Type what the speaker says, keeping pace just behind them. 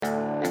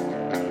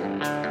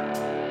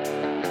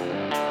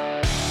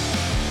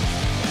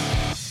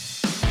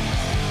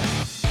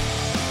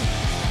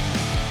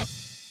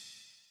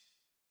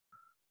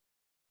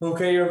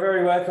Okay, you're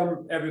very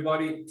welcome,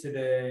 everybody, to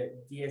the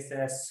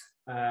DSS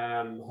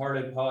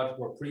Hurling Pod.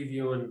 We're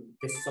previewing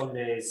this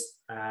Sunday's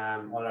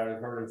All-Ireland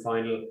Hurling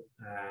Final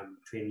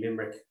between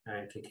Limerick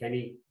and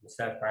Kilkenny.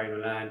 Myself, Barry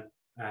Milan,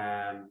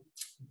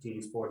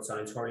 DD Sports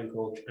Science Hurling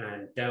Coach,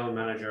 and Down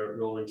Manager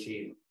Ronan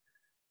Sheehan.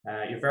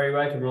 You're very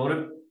welcome,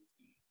 Ronan.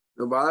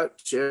 No bother.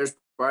 Cheers,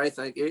 Barry.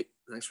 Thank you.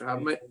 Thanks for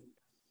having me.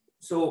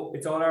 So,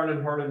 it's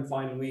All-Ireland Hurling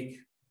Final week.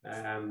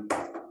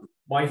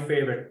 My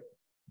favourite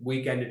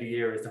weekend of the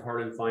year is the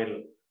hurling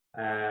final.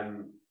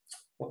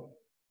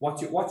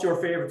 What's your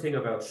favorite thing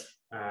about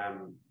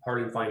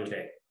hurling final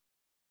day?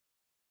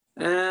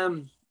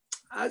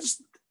 I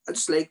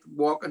just like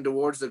walking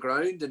towards the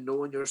ground and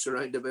knowing you're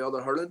surrounded by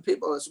other hurling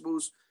people. I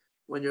suppose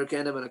when you're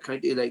kind of in a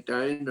county like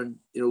Down and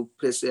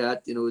place like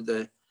that,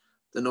 the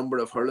number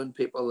of hurling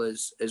people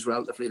is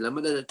relatively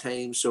limited at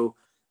times. So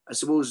I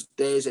suppose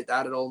days like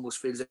that, it almost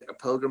feels like a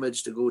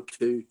pilgrimage to go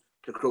to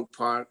Croke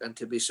Park and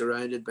to be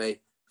surrounded by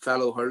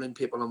fellow hurling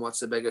people. And what's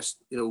the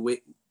biggest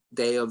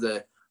day of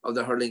the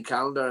hurling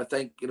calendar? I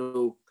think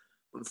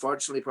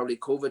unfortunately probably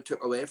COVID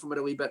took away from it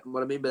a wee bit, and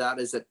what I mean by that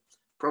is that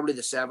probably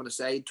the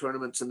 7-a-side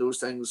tournaments and those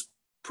things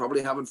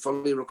probably haven't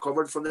fully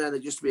recovered from that.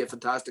 It used to be a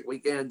fantastic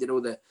weekend,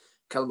 the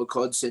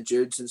Kilmacud, St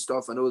Jude's and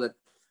stuff. I know that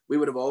we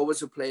would have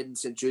always played in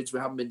St Jude's. We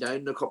haven't been down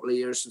in a couple of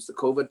years since the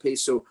COVID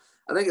piece, so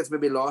I think it's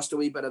maybe lost a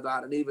wee bit of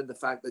that. And even the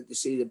fact that you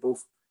see that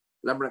both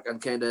Limerick and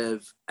kind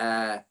of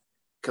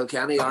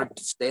Kilkenny aren't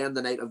staying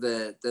the night of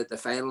the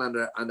final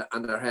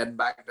and they're heading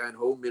back down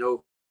home,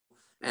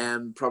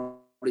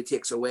 probably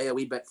takes away a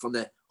wee bit from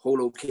the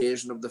whole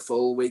occasion of the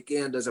full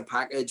weekend as a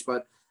package.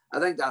 But I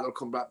think that'll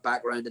come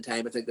back around the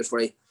time. I think there's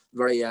very,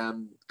 very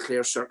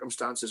clear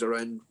circumstances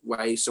around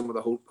why some of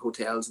the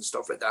hotels and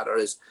stuff like that are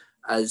as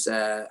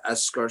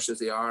scarce as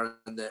they are,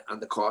 and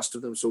the cost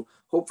of them. So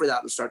hopefully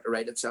that will start to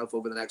right itself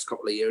over the next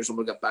couple of years, and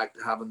we'll get back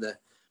to having the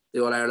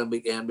All-Ireland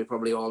weekend we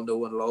probably all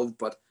know and love.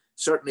 But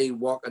certainly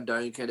walking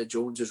down kind of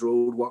Jones's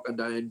Road, walking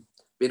down,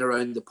 being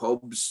around the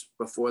pubs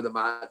before the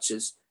match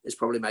is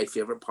probably my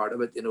favourite part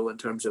of it, in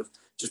terms of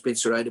just being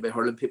surrounded by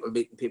hurling people,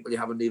 meeting people you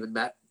haven't even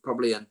met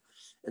probably in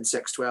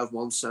 6-12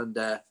 months, and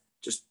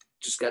just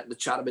getting to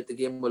chat about the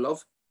game we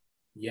love.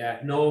 Yeah,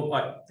 no,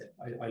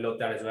 I love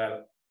that as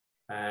well.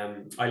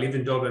 I lived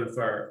in Dublin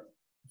for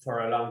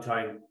a long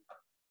time,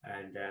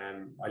 and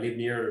I live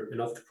near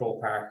enough to Croke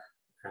Park,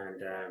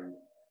 and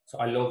so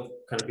I love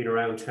kind of being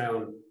around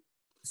town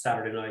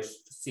Saturday night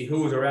to see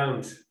who was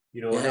around,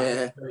 not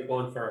really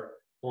going for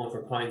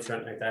pints or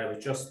anything like that. It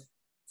was just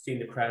seeing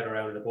the crowd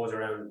around, the buzz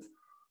around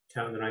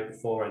town the night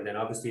before, and then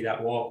obviously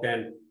that walk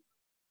then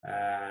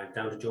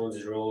down to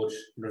Jones's Road.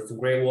 There's some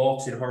great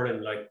walks in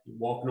hurling, like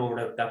walking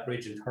over that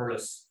bridge in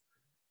Thurles.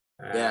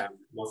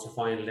 Once the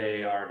final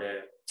day, or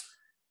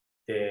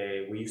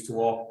we used to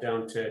walk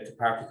down to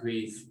Park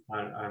Creeve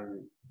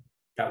and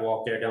that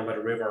walk there down by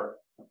the river.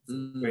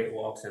 Great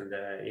walks, and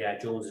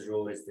Jones's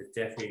Road is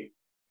definitely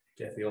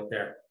up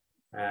there.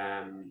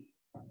 I'm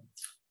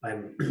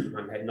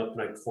heading up the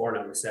night before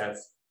now myself.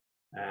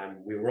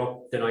 We were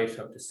up the night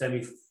of the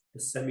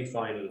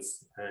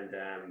semi-finals, and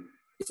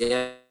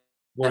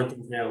one of the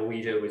things now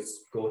we do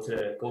is go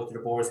to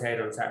the Boar's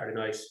Head on Saturday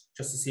night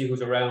just to see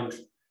who's around.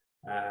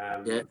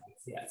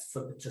 It's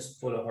just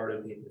full of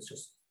hurling people.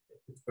 It's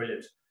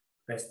brilliant.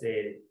 Best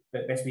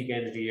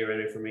weekend of the year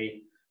anyway for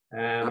me.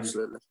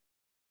 Absolutely.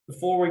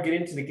 Before we get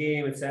into the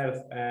game itself,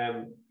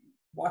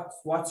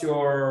 what's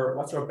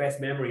your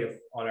best memory of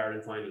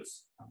All-Ireland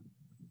finals?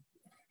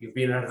 You've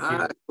been at a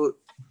few.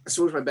 I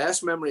suppose my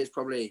best memory is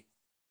probably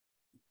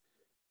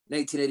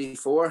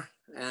 1984.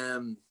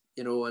 And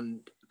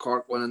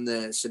Cork winning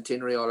the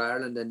Centenary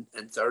All-Ireland in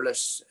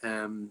Thurles.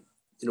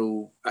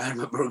 I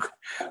remember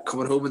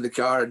coming home in the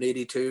car in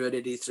 82 and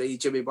 83.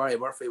 Jimmy Barry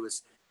Murphy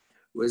was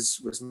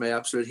my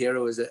absolute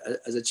hero as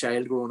a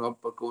child growing up.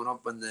 But going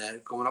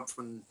up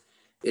from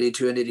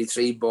 82 and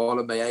 83,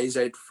 bawling my eyes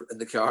out in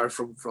the car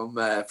from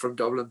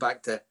Dublin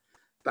back to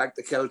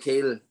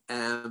Kilkeel,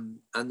 and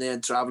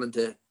then travelling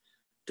to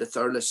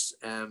Thurles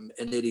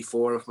in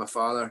 84 with my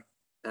father.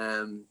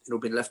 Being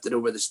lifted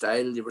over the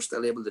stile, you were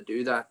still able to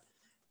do that,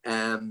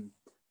 and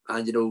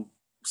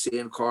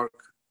seeing Cork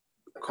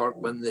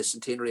win the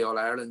Centenary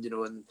All-Ireland,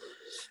 and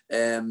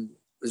it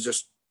was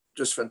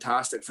just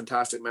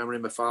fantastic memory.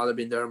 My father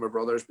being there, my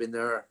brother's been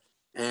there,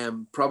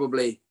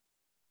 probably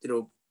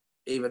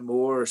even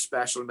more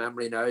special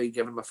memory now,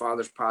 given my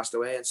father's passed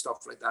away and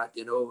stuff like that,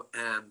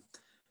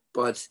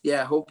 but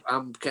yeah, hope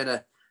I'm kind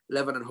of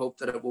living in hope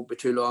that it won't be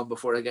too long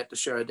before I get to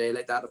share a day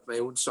like that with my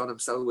own son. I'm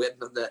still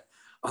waiting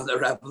on the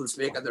Rebels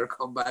making their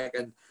comeback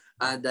and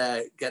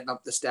getting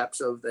up the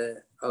steps of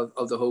the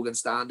Hogan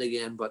stand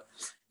again. But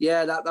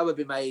yeah, that would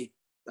be my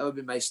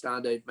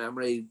standout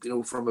memory,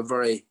 from a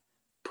very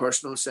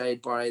personal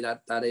side, Barry,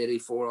 that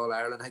 84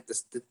 All-Ireland. I think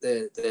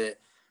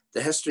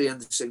the history and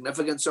the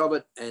significance of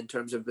it in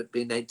terms of it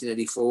being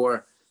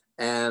 1984,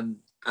 and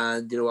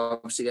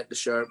obviously getting to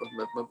share it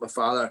with my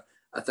father.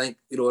 I think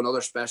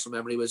another special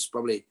memory was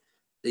probably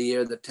the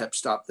year that Tip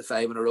stopped the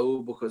 5 in a row,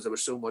 because there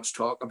was so much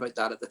talk about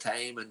that at the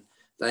time, and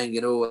thing,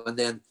 you know. And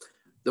then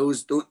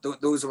those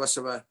of us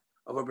of a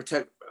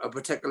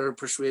particular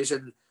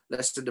persuasion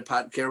listened to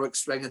Pat Kerwick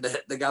swinging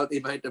the Galty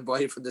Mountain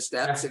Boy from the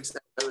steps,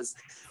 etc.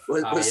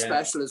 was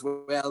special as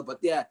well. But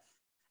yeah,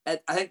 I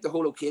think the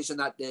whole occasion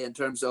that day, in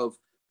terms of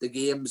the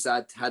games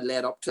that had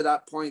led up to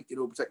that point, you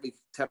know, particularly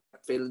Tip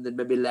feeling that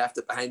maybe left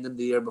it behind them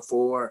the year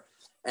before,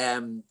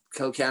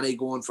 Kilkenny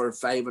going for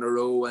 5 in a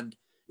row, and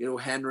you know,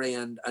 Henry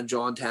and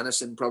John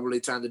Tennyson probably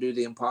trying to do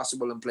the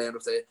impossible and playing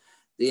with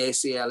the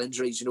ACL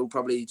injuries, you know,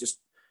 probably just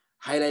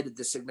highlighted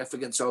the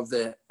significance of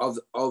the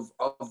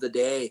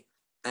day.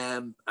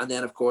 And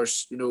then of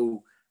course, you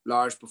know,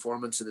 Lars'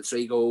 performance and the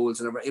 3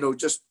 goals and you know,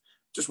 just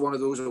one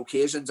of those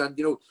occasions. And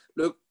you know,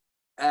 look,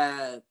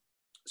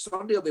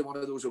 Sunday will be one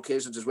of those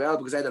occasions as well,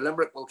 because either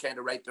Limerick will kind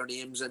of write their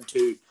names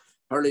into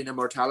hurling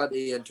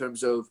immortality in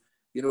terms of,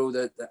 you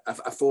know,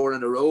 a 4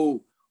 in a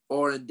row,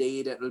 or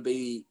indeed it'll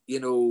be, you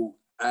know,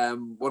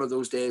 one of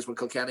those days when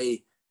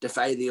Kilkenny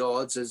defy the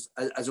odds as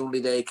only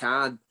they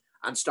can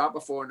and stop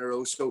a 4 in a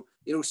row. So,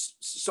 you know,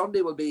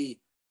 Sunday will be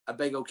a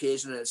big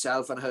occasion in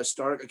itself, and a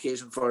historic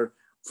occasion for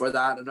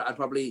that. And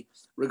probably,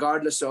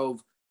 regardless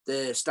of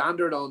the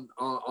standard of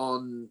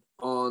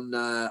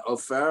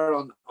fare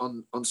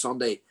on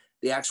Sunday,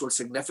 the actual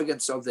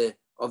significance of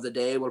the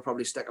day will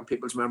probably stick in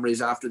people's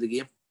memories after the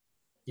game.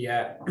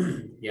 Yeah,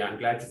 yeah, I'm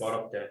glad you brought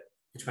up the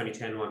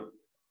 2010 one.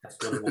 That's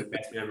one of my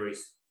best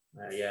memories.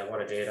 Yeah,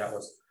 what a day that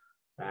was.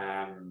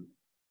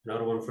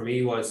 Another one for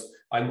me was,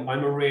 I'm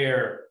a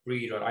rare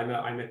breed.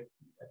 I'm a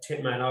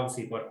Tip man,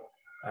 obviously, but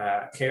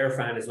Clare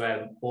fan as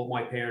well. Both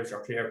my parents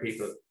are Clare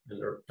people,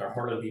 and they're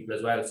hurling people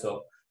as well.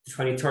 So the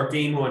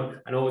 2013 one,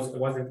 I know it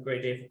wasn't a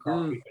great day for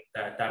Cork people,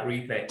 that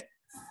replay.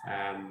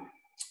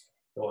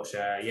 But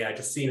yeah,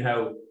 just seeing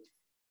how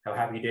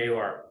happy they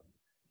were,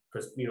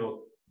 because you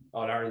know,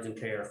 All Irelands in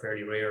Clare are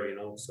fairly rare, you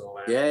know. So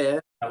yeah,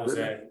 that was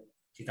I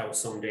think that was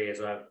some day as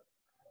well.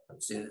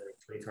 That's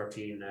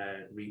 2013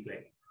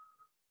 replay.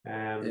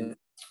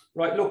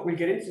 Right, look, we'll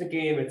get into the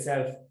game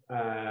itself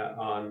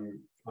on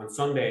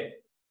Sunday.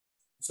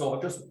 So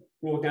I've just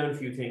wrote down a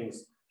few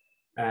things,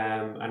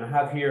 and I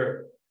have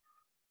here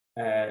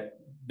the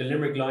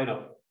Limerick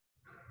lineup.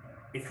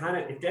 If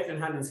Declan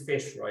Hannon's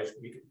fit, right,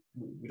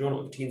 we don't know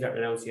what the teams are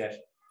announced yet.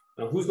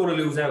 Now, who's going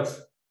to lose out?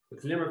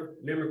 Because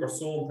Limerick were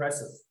so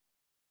impressive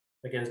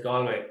against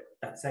Galway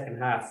that second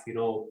half, you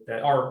know,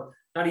 or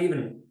not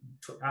even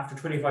after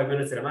 25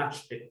 minutes of the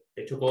match,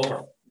 they took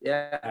over.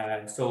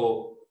 Yeah.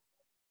 So,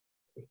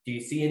 do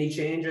you see any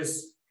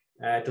changes?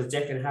 Does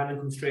Declan Hannon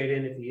come straight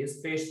in if he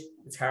is fit?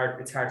 It's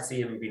hard to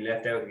see him being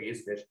left out if he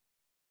is fit.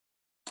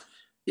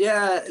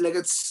 Yeah, like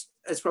it's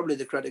probably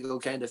the critical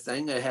kind of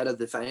thing ahead of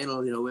the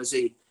final. You know, is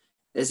he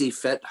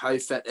fit? How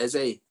fit is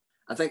he?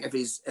 I think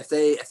if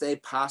they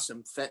pass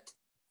him fit,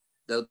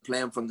 they'll play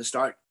him from the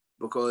start,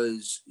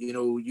 because you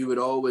know, you would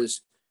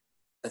always,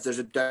 if there's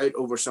a doubt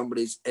over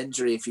somebody's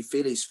injury, if you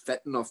feel he's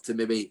fit enough to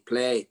maybe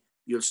play,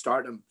 you'll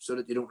start him so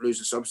that you don't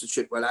lose a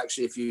substitute. Well,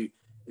 actually, if you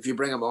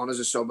bring him on as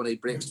a sub and he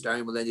breaks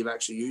down, well, then you've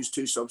actually used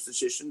 2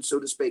 substitutions, so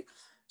to speak.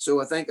 So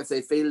I think if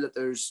they feel that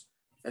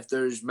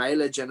there's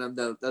mileage in him,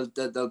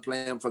 they'll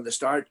play him from the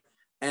start.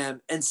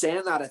 In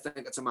saying that, I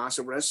think it's a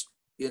massive risk.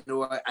 You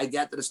know, I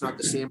get that it's not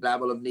the same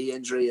level of knee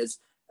injury as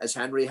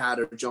Henry had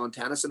or John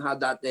Tennyson had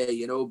that day,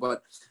 you know,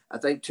 but I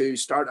think to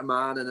start a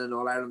man in an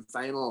All-Ireland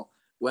final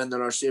when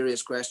there are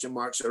serious question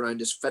marks around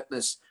his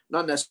fitness,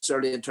 not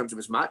necessarily in terms of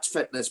his match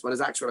fitness, but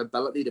his actual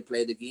ability to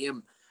play the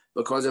game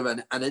because of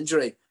an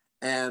injury,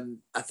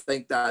 I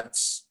think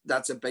that's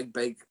a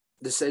big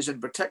decision,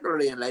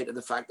 particularly in light of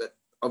the fact that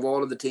of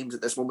all of the teams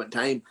at this moment in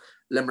time,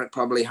 Limerick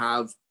probably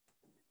have,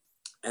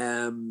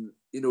 you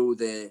know,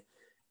 the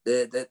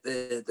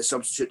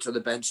substitutes on the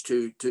bench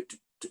to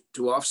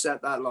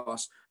offset that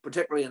loss,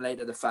 particularly in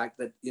light of the fact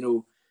that, you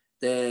know,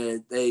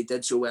 they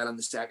did so well in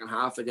the second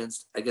half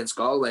against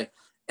Galway.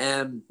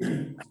 I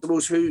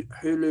suppose who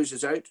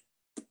loses out?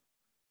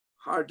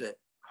 Hard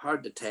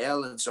to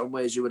tell. In some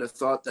ways, you would have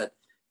thought that,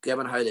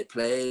 given how they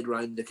played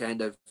around the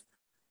kind of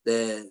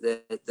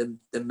the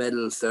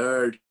middle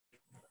third,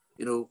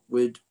 you know,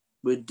 would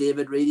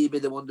David Reedy be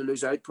the one to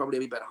lose out? Probably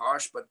a wee bit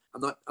harsh, but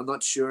I'm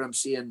not sure I'm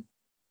seeing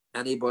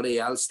anybody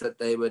else that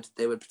they would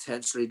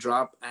potentially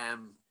drop.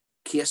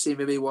 Casey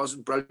maybe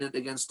wasn't brilliant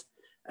against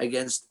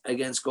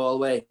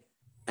Galway,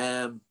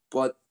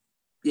 but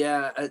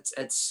yeah,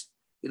 it's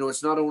you know,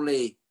 it's not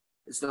only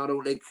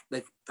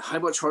like how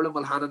much hurling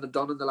will Hannon have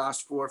done in the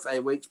last 4 or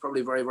 5 weeks?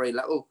 Probably very, very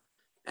little.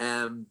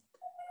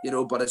 You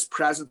know, but his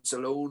presence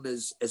alone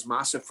is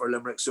massive for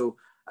Limerick. So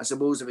I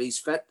suppose if he's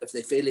fit, if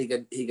they feel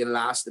he can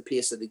last the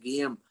pace of the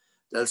game,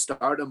 they'll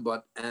start him.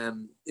 But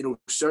you know,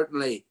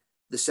 certainly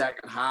the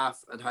second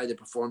half and how they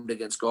performed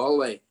against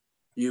Galway,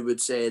 you would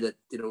say that,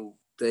 you know,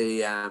 they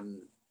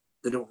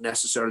don't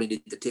necessarily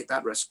need to take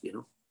that risk, you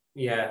know.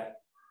 Yeah.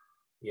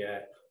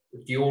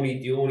 The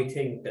only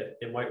thing that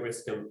they might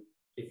risk him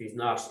if he's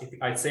not,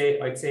 I'd say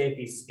if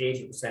he's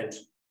 80%,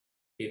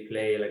 he'd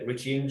play. Like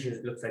Richie English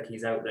looks like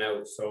he's out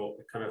now, so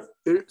it kind of.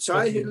 Who looks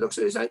like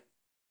he's out?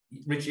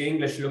 Richie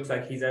English looks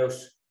like he's out.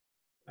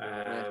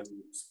 Right.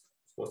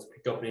 supposed to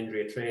pick up an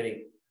injury at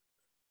training.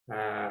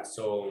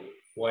 So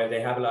while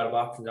they have a lot of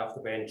options off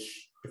the bench,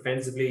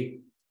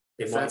 defensively,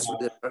 they might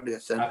not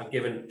have it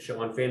given.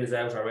 Sean Finn is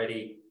out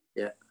already.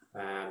 Yeah.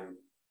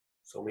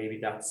 So maybe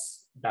that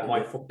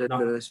might.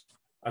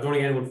 I don't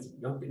think anyone,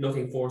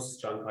 nothing forces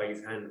John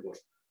Kylie's hand, but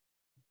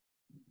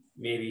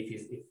maybe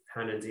if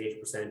Hannon's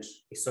 80%,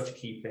 he's such a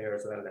key player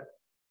as well that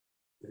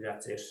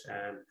that's it.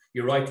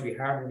 You're right to be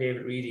hard on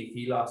David Reedy. If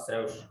he lost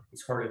out,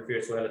 he's hurling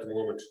fierce well at the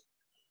moment.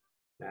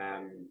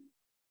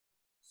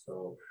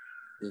 So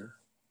yeah.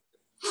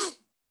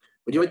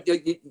 But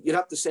you'd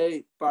have to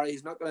say, Barry,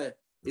 he's not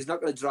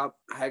gonna drop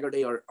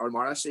Haggerty or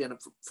Morrissey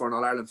for an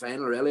All Ireland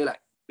final, really. Like,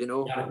 you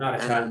know, not a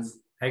chance.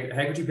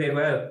 Haggerty played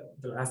well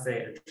the last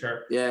day,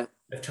 sure. Yeah.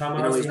 If Tom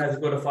Morrissey has a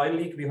good final,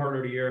 he could be hurler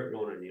of the year,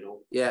 Ronan, you know.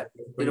 Yeah.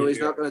 You know, he's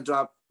not going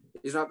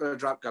to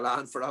drop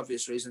Galan for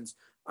obvious reasons,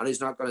 and he's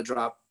not going to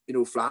drop, you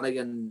know,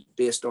 Flanagan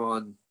based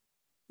on,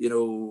 you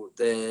know,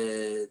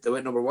 the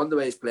way, number one, the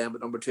way he's playing,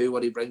 but number two,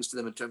 what he brings to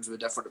them in terms of a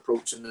different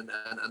approach and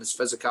his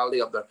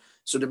physicality up there.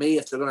 So to me,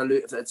 if they're going to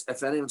lose,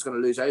 if anyone's going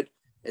to lose out,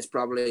 it's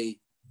probably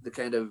the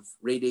kind of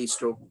Reedy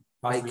stroke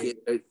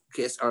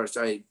case, or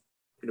sorry,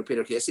 you know,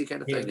 Peter Casey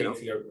kind of thing. Peter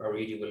Casey or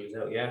Reedy will lose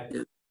out, yeah.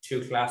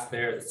 Two class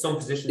players. Some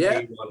positions are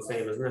all the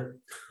same, isn't it?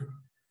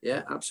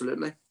 Yeah,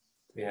 absolutely.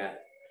 Yeah.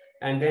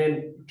 And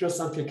then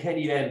just on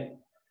Kilkenny then,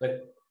 like,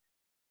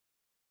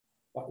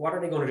 what are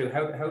they going to do?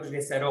 How do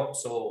they set up?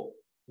 So,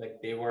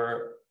 like, they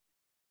were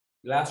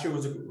last year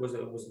was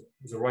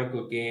a right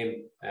good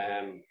game.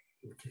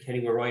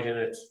 Kilkenny were right in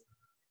it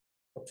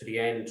up to the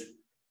end.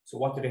 So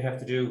what do they have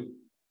to do?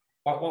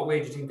 What way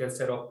do you think they'll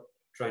set up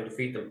try and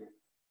defeat them?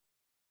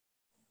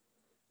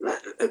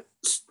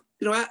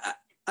 You know,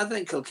 I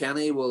think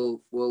Kilkenny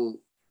will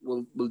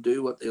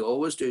do what they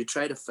always do,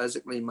 try to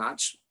physically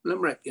match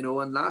Limerick, you know,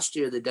 and last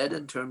year they did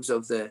in terms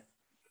of the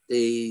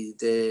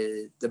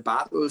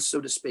battles,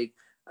 so to speak.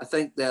 I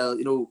think they'll,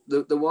 you know,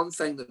 the one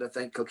thing that I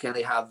think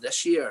Kilkenny have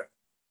this year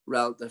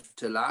relative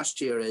to last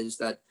year is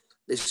that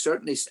they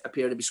certainly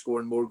appear to be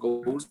scoring more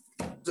goals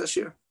this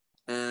year.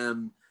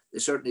 They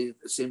certainly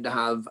seem to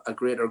have a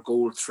greater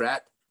goal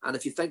threat. And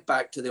if you think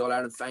back to the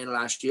All-Ireland final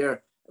last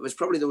year, it was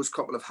probably those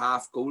couple of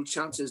half goal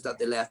chances that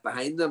they left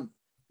behind them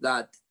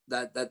that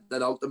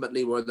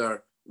ultimately was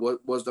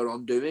their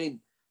undoing.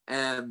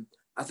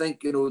 I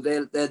think, you know,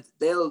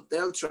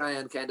 they'll try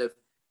and kind of,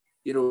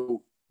 you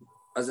know,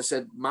 as I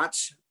said,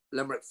 match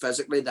Limerick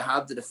physically. They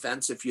have the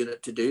defensive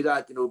unit to do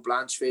that. You know,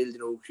 Blanchfield, you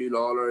know, Hugh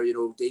Lawler, you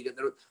know, Deegan.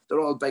 They're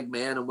all big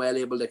men and well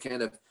able to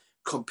kind of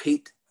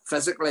compete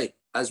physically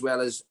as well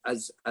as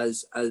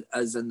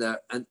in the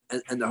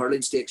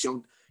hurling stakes.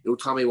 You know,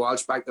 Tommy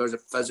Walsh back there is a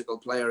physical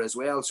player as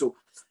well. So,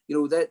 you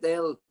know,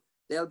 they'll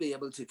be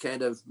able to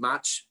kind of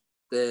match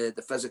the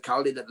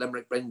physicality that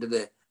Limerick bring to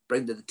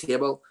the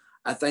table.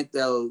 I think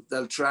they'll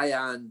try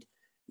and,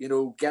 you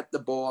know, get the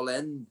ball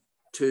in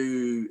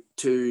to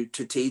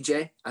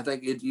TJ. I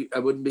think I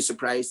wouldn't be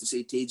surprised to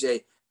see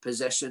TJ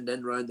positioned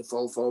in around the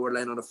full forward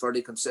line on a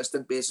fairly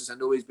consistent basis. I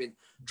know he's been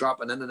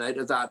dropping in and out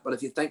of that, but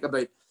if you think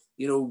about,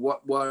 you know,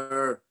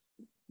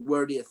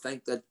 where do you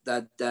think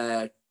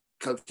that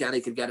Kilkenny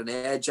could get an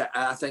edge?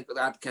 I think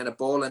that kind of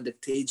ball into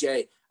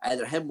TJ,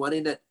 either him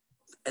winning it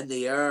in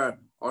the air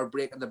or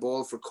breaking the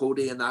ball for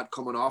Cody and that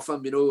coming off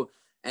him, you know.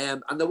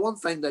 And the one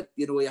thing that,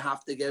 you know, you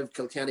have to give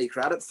Kilkenny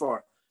credit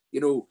for,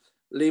 you know,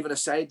 leaving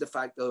aside the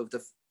fact of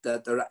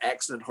that they're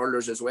excellent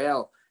hurlers as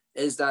well,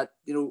 is that,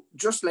 you know,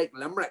 just like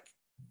Limerick,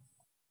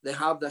 they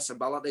have this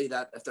ability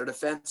that if their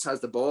defence has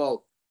the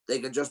ball, they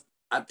can just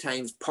at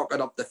times puck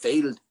it up the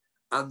field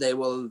and they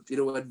will, you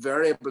know,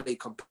 invariably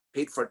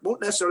compete for it.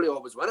 Won't necessarily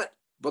always win it,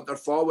 but their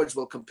forwards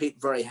will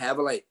compete very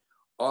heavily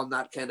on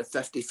that kind of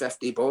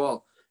 50-50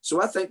 ball.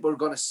 So I think we're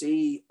going to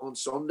see on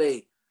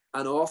Sunday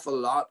an awful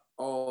lot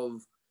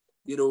of,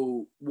 you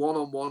know,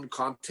 one-on-one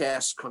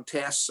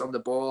contests on the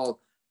ball,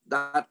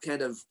 that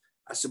kind of,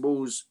 I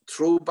suppose,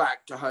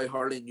 throwback to how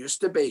hurling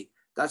used to be.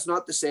 That's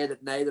not to say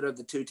that neither of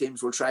the two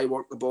teams will try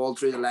work the ball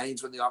through the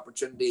lines when the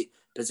opportunity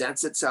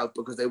presents itself,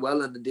 because they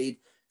will, and indeed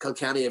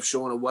Kilkenny have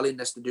shown a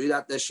willingness to do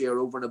that this year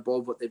over and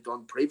above what they've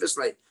done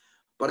previously.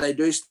 But I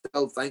do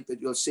still think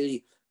that you'll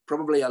see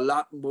probably a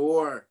lot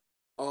more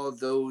of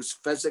those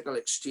physical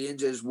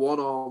exchanges,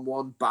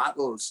 one-on-one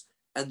battles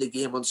in the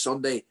game on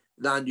Sunday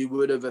than you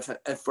would have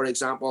if for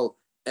example,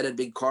 it had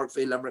been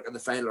Corkfield Limerick in the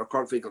final, or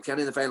Corkfield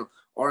Kilkenny in the final,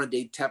 or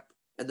indeed Tip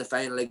in the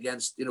final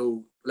against, you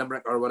know,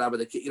 Limerick or whatever.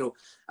 You know,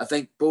 I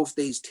think both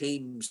these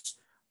teams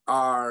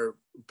are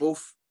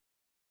both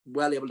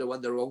well able to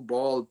win their own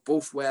ball,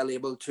 both well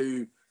able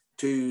to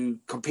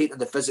compete in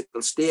the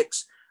physical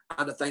stakes.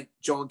 And I think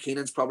John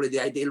Keenan's probably the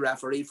ideal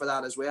referee for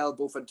that as well,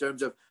 both in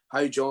terms of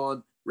how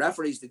John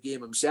referees the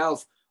game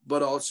himself,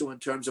 but also in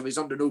terms of he's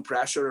under no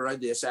pressure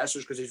around the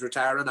assessors because he's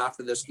retiring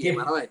after this game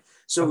anyway.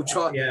 So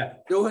John,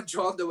 knowing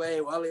John the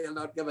way, well, he'll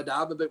not give a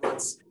damn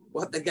about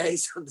what the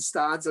guys on the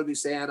stands will be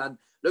saying. And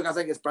look, I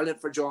think it's brilliant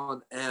for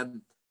John.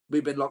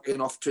 We've been lucky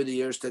enough through the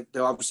years to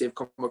obviously have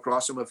come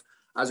across him.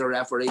 as a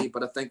referee,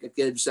 but I think it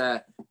gives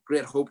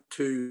great hope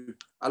to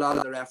a lot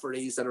of the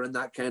referees that are in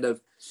that kind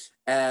of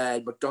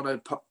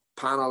McDonagh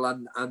panel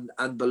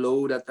and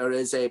below, that there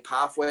is a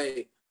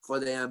pathway for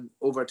them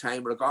over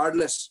time,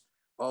 regardless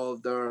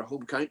of their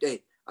home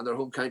county and their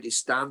home county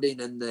standing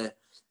in the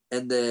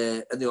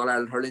All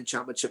Ireland Hurling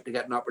Championship, to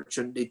get an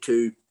opportunity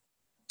to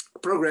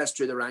progress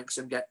through the ranks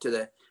and get to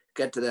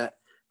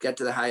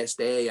the highest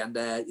day. And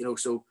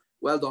so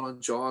well done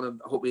on John, and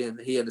I hope he and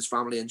his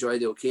family enjoy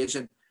the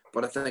occasion.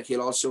 But I think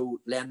he'll also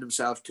lend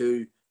himself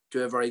to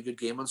a very good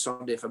game on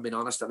Sunday, if I'm being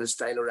honest, and his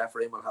style of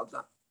refereeing will help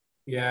that.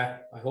 Yeah,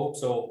 I hope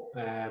so.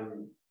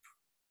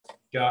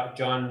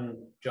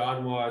 John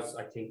was,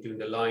 I think, doing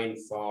the line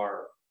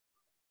for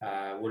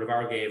one of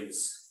our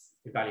games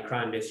in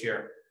Ballycran this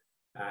year,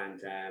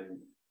 and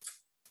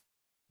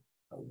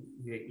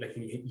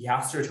he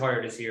has to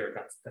retire this year.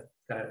 That's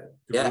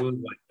the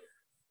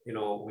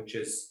rule, which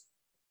is,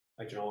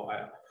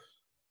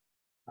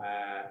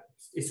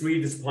 it's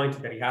really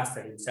disappointing that he has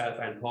to himself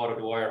and Paul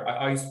O'Dwyer.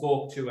 I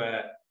spoke to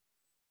a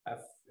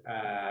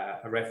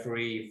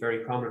referee,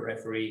 very prominent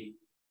referee,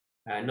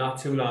 not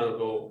too long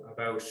ago,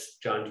 about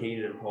John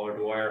Keenan and Paul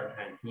O'Dwyer,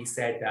 and he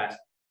said that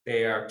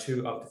they are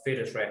two of the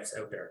fittest refs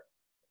out there.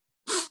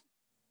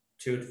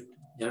 Two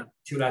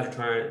lads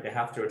retiring, they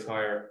have to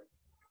retire.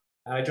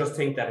 And I just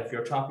think that if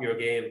you're top of your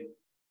game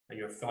and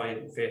you're fine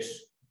and fit,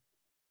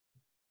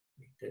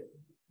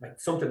 like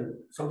something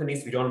needs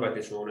to be done about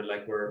this, Ronan.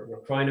 Like we're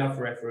crying out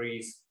for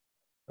referees,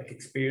 like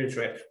experienced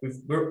refs.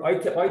 I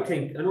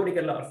think I know they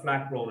get a lot of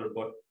flack, Ronan,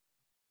 but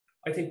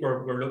I think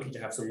we're lucky to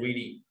have some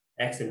really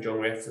excellent young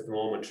refs at the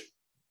moment.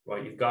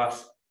 Right, you've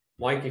got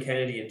Michael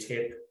Kennedy in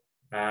Tip,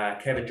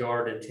 Kevin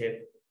Jordan in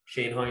Tip,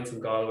 Shane Hines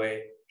from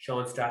Galway,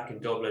 Sean Stack in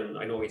Dublin.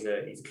 I know he's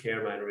a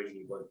Clare man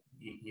originally, but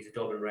he's a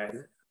Dublin ref.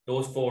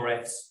 Those four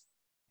refs,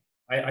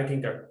 I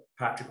think they're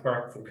Patrick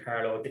Quirk from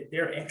Carlow.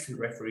 They're excellent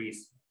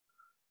referees.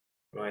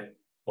 Right,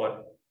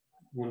 but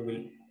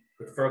with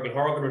Fergal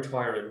Horgan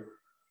retiring,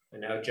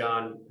 and now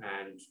John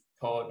and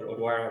Paul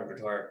O'Dwyer have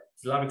retired,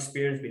 there's a lot of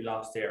experience being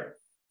lost there.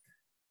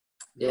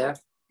 Yeah,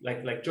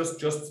 like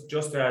just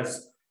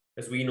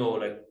as we know,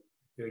 like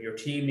your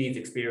team needs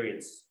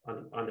experience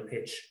on the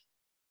pitch.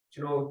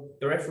 The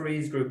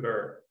referees group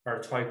are a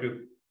tight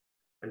group,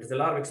 and there's a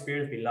lot of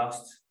experience being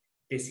lost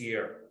this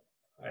year.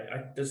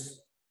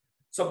 There's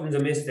something's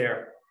amiss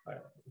there.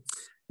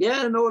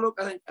 Yeah, no, look,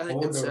 I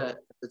think it's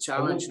the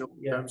challenge, in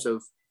terms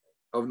of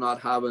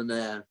not having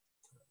that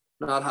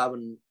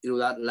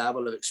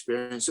level of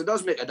experience. It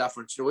does make a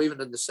difference, even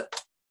in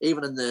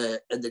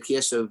the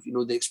case of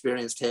the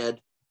experienced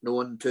head, no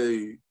one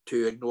to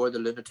ignore the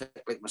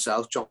lunatic like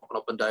myself jumping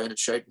up and down and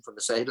shouting from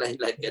the sideline,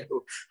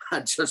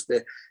 and just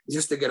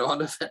to get on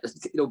with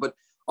it, But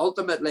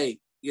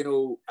ultimately,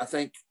 I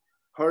think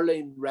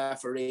hurling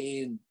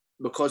refereeing,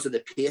 because of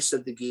the pace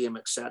of the game,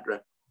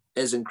 etc.,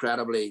 is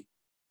incredibly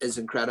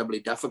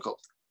difficult.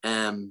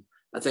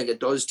 I think it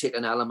does take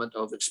an element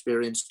of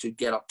experience to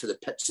get up to the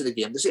pitch of the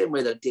game, the same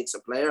way that it takes a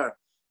player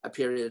a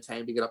period of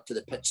time to get up to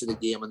the pitch of the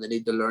game, and they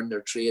need to learn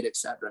their trade,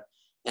 etc.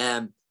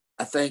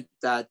 I think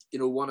that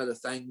one of the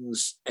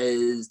things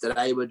is that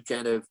I would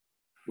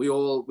we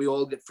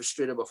all get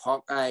frustrated with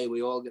Hawkeye.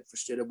 We all get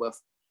frustrated with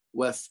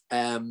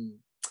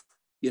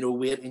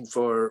waiting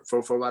for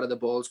whether the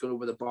ball's going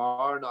over the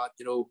bar or not.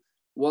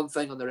 One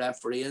thing on the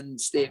refereeing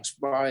stakes,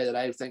 Barry, that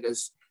I think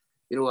is,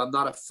 I'm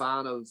not a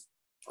fan of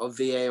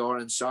VAR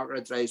in soccer.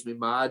 It drives me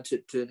mad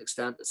to an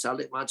extent at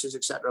Celtic matches,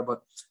 etc.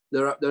 But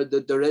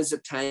there is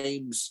at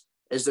times,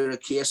 is there a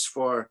case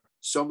for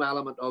some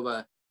element of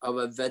a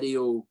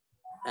video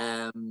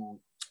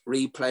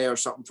replay or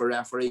something for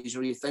referees?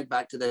 You think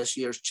back to this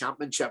year's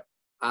championship,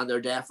 and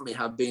there definitely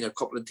have been a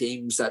couple of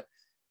teams that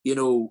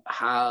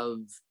have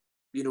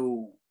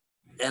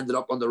ended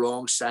up on the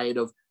wrong side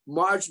of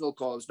marginal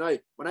calls. Now,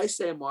 when I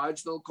say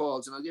marginal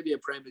calls, and I'll give you a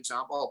prime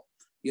example,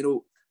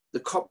 the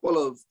couple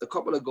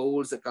of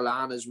goals that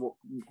Galan has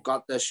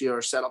got this year,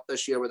 or set up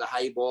this year with a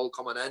high ball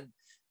coming in,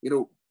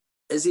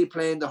 is he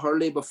playing the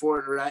hurley before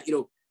it?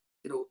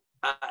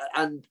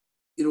 And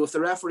if the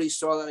referee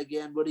saw that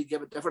again, would he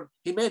give it different?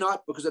 He may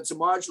not, because it's a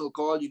marginal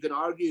call. You can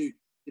argue,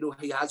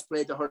 he has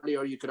played the hurley,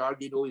 or you could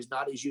argue, no, he's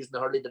not. He's using the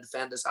hurley to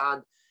defend his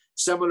hand.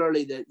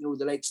 Similarly, the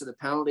likes of the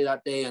penalty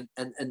that day in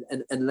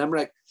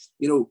Limerick,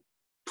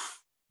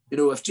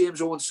 if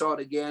James Owen saw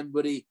it again,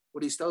 would he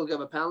still give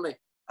a penalty?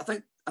 I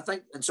think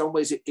in some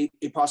ways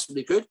he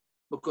possibly could,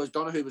 because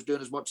Donoghue was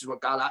doing as much as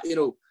what Gal,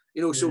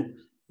 So,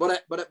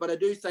 but I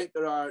do think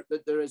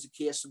there is a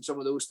case in some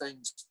of those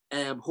things.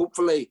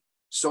 Hopefully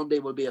Sunday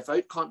will be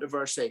without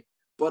controversy.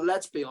 But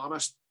let's be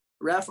honest,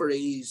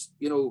 referees,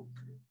 and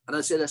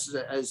I say this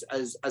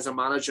as a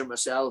manager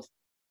myself,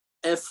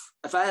 if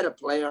I had a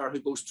player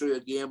who goes through a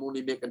game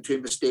only making 2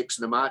 mistakes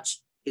in a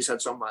match, he's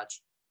had some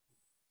match.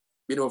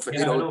 That's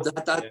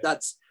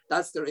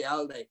the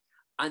reality.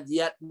 And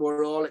yet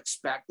we're all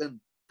expecting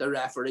the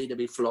referee to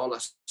be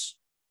flawless.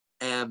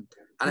 And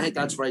I think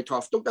that's very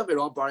tough. Don't get me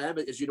wrong, Barry, I'm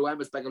as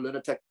big a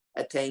lunatic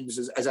at times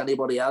as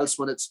anybody else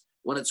when it's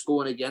when it's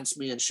going against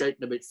me and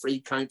shouting about free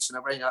counts and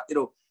everything, you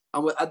know.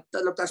 And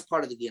look, that's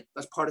part of the game.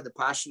 That's part of the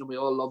passion, and we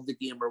all love the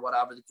game or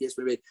whatever the case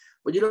may be.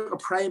 But you look, a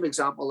prime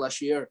example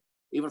this year,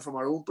 even from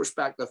our own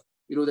perspective,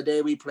 you know, the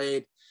day we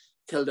played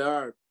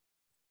Kildare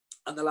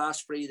and the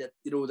last free that,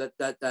 you know,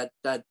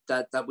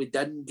 that we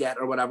didn't get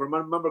or whatever. I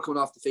remember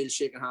coming off the field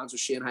shaking hands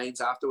with Shane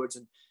Hines afterwards,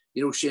 and,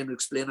 you know, Shane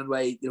explaining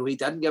why, you know, he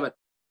didn't give it.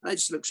 And I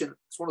just looked, Shane,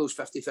 it's one of those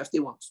 50-50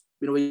 ones.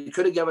 You know, he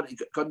could have given it, he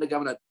couldn't have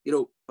given it, you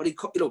know, but he,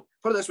 you know,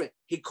 put it this way,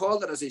 he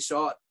called it as he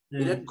saw it.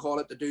 He didn't call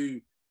it to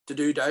do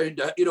down,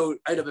 you know,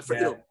 out of a,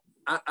 you know,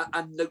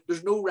 and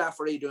there's no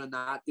referee doing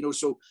that, you know.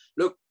 So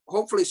look,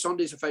 hopefully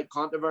Sunday's without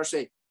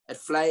controversy. It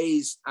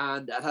flies,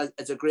 and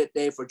it's a great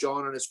day for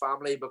John and his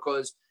family,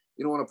 because,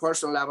 you know, on a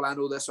personal level, I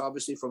know this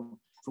obviously from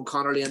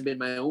Connolly and being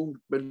my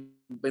own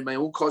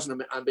cousin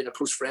and being a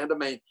close friend of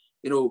mine.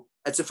 You know,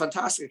 it's a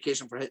fantastic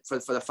occasion for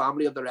the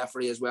family of the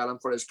referee as well,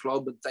 and for his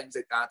club and things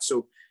like that.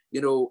 So,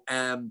 you know,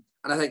 and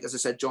I think, as I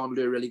said, John will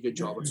do a really good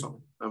job at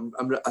something.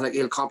 I think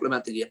he'll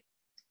complement the game.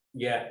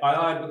 Yeah,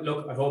 I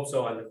look, I hope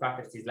so. And the fact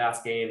that it's his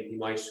last game, we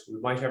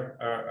might have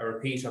a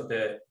repeat of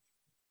the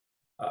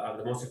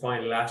Munster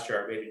final last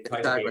year, maybe the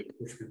title game,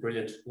 which would be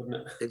brilliant, wouldn't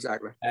it?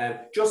 Exactly.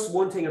 Just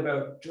one thing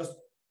about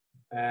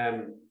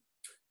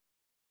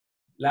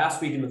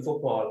last week in the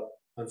football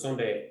on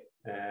Sunday,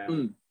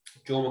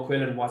 Joe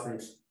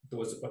McQuillan there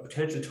was a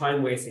potential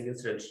time wasting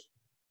incident.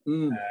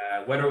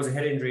 Whether it was a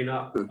head injury or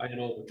not, I don't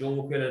know, but Joe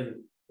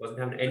McQuillan wasn't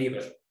having any of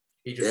it.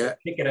 He just said,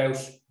 kick it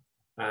out,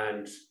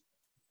 and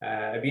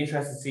I'd be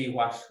interested to see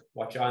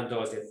what John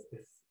does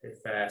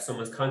if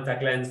someone's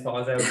contact lens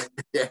falls out.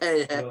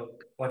 You know,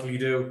 what will you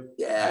do?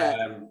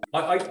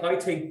 I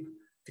think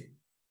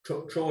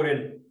to throw it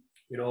in.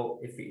 You know,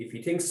 if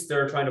he thinks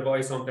they're trying to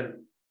buy something,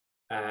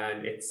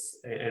 and it's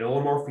an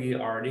Owen Murphy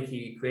or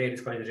Nicky Quaid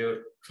is trying to do it,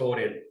 throw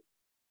it in.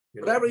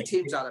 You know, but every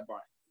team's at it,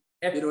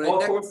 Barry. You know,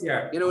 like, of course,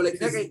 yeah. You know, like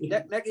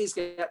Nicky's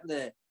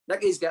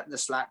getting the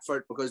slack for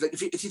it, because, like,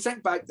 if you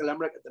think back to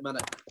Limerick at the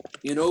minute,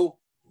 you know,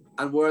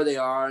 and where they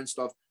are and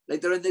stuff,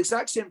 like, they're in the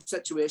exact same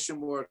situation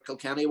where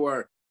Kilkenny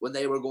were when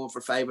they were going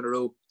for 5 in a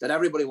row, that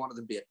everybody wanted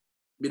them beat.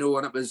 You know,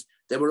 and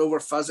they were over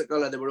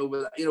physical, and they were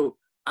over, you know,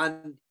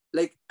 and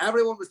like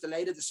everyone was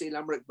delighted to see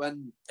Limerick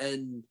win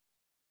in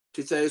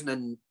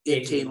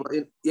 2018.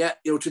 Yeah,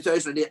 you know,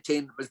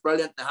 2018 was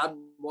brilliant. They hadn't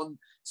won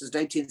since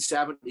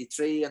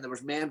 1973, and there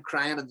was men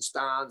crying in the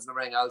stands and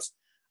everything else.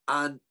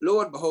 And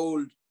lo and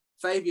behold,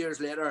 5 years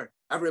later,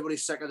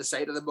 everybody's sick of the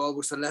sight of the ball,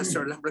 was unless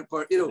they're Limerick,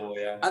 you know.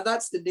 And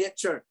that's the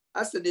nature.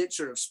 That's the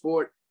nature of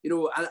sport, you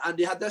know. And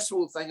they had this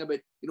whole thing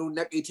about, you know,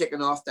 Nicky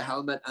taking off the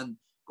helmet and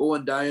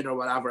going down or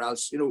whatever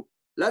else. You know,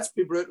 let's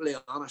be brutally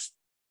honest.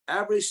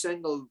 Every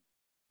single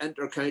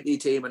inter-county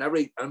team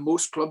and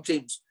most club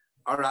teams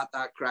are at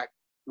that crack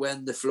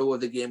when the flow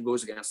of the game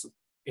goes against them.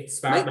 It's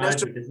smart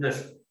management, isn't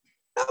it?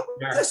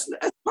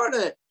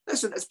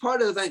 Listen, it's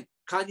part of the thing.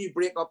 Can you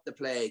break up the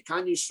play?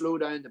 Can you slow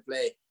down the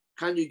play?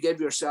 Can you give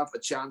yourself a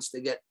chance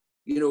to get,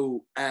 you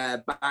know,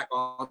 back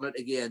on it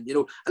again? You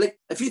know, like,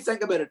 if you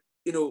think about it,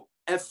 you know,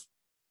 if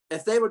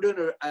they were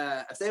doing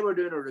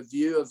a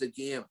review of the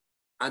game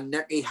and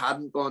Nicky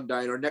hadn't gone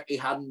down, or Nicky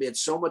hadn't made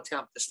some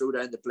attempt to slow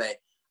down the play,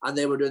 and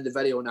they were doing the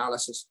video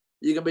analysis,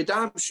 you can be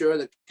damn sure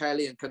that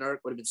Kylie and Kinnerk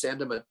would have been saying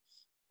to him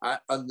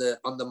on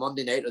the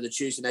Monday night or the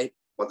Tuesday night,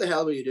 what the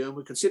hell were you doing?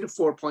 We conceded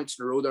 4 points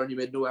in a row there, and you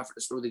made no effort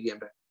to slow the game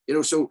down. You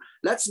know, so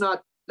let's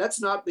not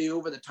be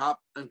over the top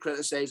and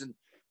criticising,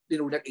 you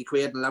know, Nicky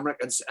Quaid and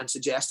Limerick and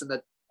suggesting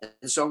that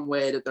in some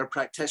way that they're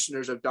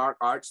practitioners of dark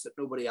arts that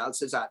nobody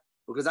else is at,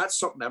 because that's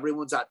something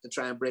everyone's at, to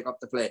try and break up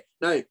the play.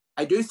 Now,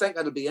 I do think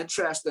it'll be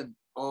interesting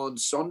on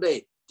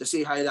Sunday to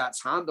see how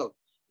that's handled,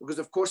 because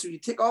of course, if you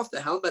take off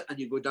the helmet and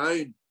you go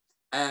down,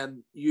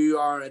 you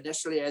are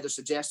initially either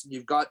suggesting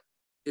you've got,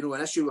 you know,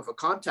 an issue with a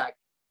contact,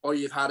 or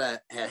you've had a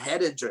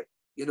head injury,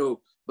 you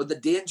know. But the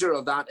danger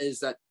of that is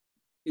that,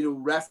 you know,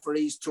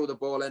 referees throw the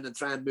ball in and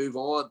try and move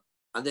on,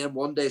 and then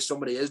one day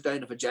somebody is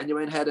down with a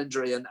genuine head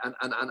injury, and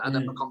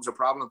it becomes a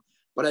problem.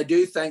 But I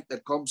do think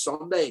that come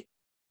Sunday,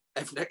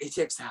 if Nicky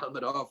takes the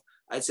helmet off,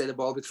 I'd say the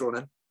ball be thrown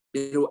in,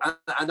 you know,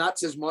 and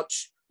that's as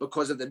much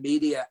because of the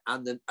media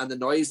and the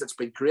noise that's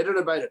been created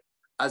about it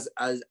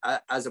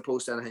as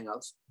opposed to anything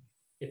else.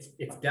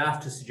 It's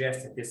daft to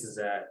suggest that this is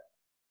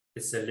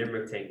a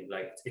Limerick thing.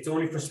 Like, it's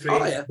only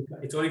frustrating.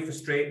 It's only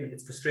frustrating.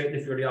 It's frustrating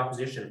if you're the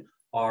opposition,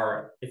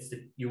 or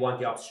you want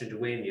the opposition to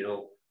win, you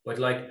know. But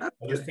like, I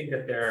just think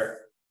that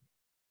they're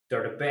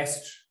the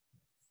best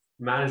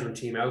management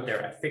team out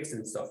there at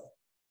fixing stuff,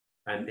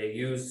 and they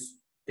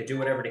do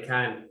whatever they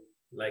can.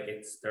 Like,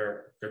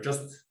 they're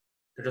just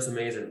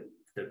amazing.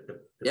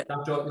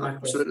 Not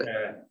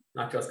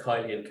just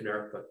Kylie and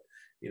Kinnerk, but,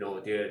 you know,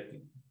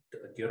 the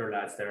other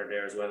lads that are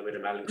there as well with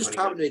them. Alan just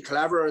happen to be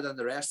cleverer than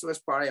the rest of us,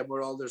 Barry, and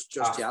we're all just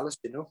jealous,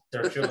 you know.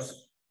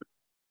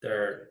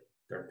 they're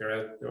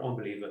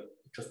unbelievable,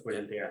 just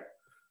brilliant there.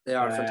 They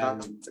are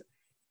fantastic.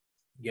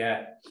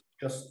 Yeah,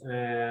 just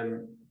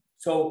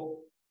so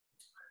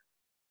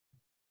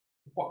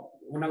what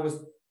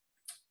else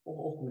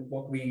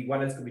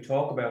could we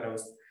talk about?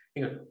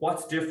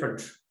 what's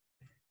different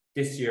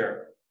this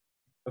year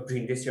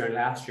between this year and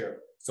last year?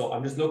 So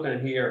I'm just looking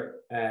at here.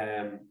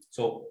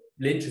 So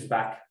Lynch is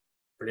back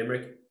for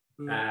Limerick.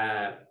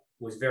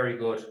 Was very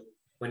good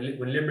when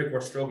Limerick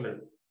were struggling.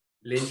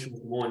 Lynch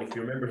was the one. If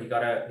you remember, he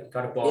got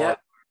a ball. Yeah.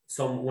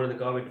 One of the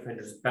Galway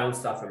defenders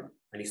bounced off him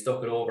and he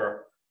stuck it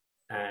over,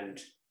 and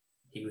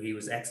he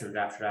was excellent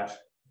after that.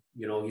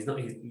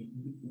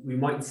 We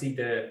mightn't see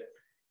the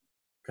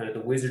kind of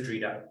the wizardry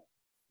that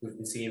we've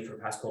been seeing for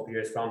the past couple of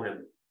years from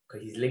him,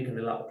 because he's linking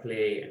a lot of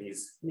play, and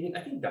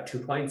I think he got 2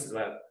 points as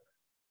well.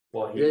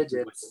 But he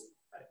was,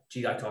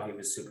 I thought he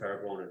was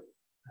superb running.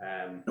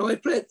 No, he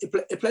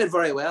played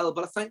very well,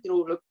 but I think,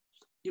 look,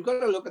 you've got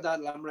to look at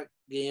that Limerick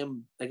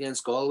game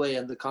against Galway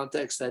in the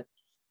context that,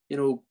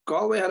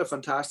 Galway had a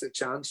fantastic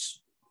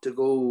chance to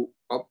go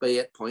up by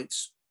 8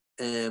 points,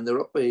 and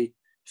they're up by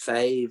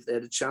 5. They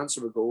had a chance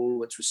of a goal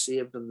which was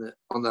saved on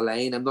the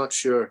line. I'm not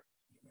sure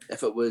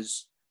if it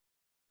was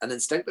an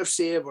instinctive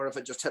save or if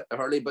it just hit the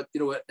hurley, but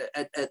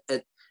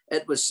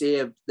it was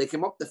saved. They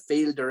came up the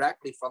field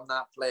directly from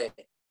that play,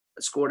 it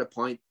scored a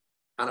point,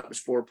 and it was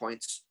 4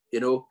 points. I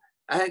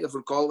think if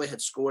Galway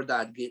had scored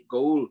that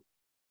goal,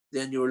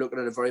 then you were looking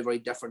at a very, very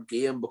different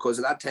game, because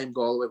at that time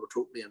Galway were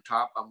totally on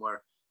top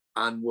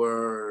and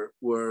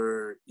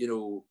were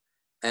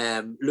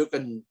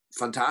looking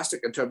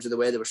fantastic in terms of the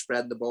way they were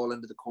spreading the ball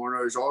into the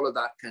corners, all of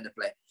that kind of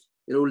play.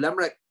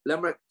 Limerick,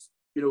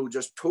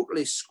 just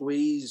totally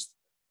squeezed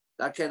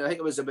that kind of, I think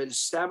it was about a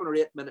 7 or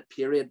 8 minute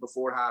period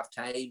before half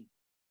time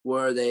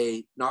where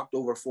they knocked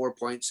over 4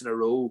 points in a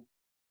row.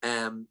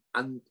 And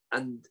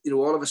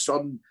all of a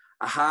sudden,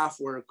 a half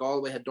where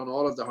Galway had done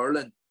all of the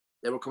hurling,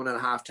 they were coming in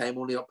at half time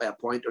only up by a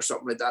point or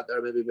something like that,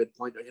 there maybe a bit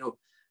point,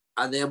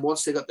 and then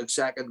once they got the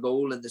second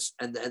goal in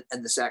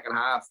the second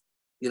half,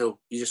 you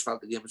just felt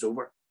the game was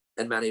over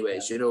in many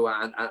ways,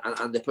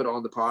 and they put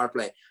on the power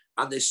play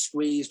and they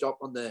squeezed up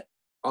on the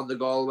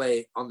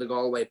Galway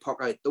puck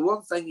out. The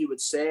one thing you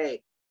would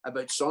say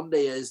about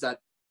Sunday is that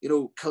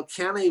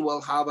Kilkenny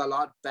will have a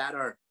lot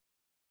better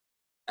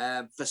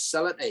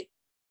facility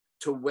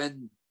to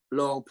win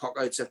long puck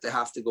outs if they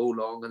have to go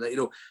long,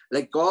 and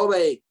like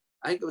Galway,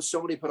 I think it was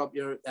somebody put up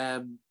your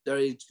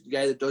the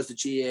guy that does the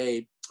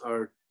GA,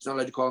 or he's not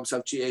allowed to call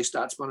himself GA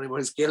statsman anymore,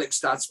 he's Gaelic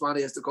statsman,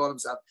 he has to call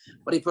himself,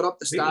 but he put up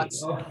the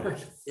stats. Really?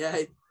 Oh. Yeah,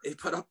 he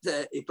put up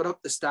the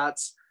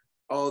stats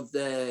of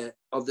the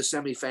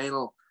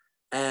semi-final,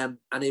 and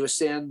he was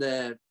saying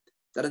that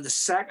in the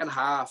second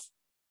half,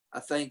 I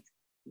think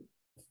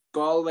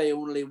Galway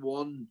only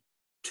won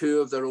 2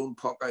 of their own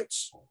puck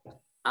outs,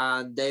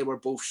 and they were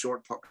both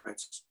short puck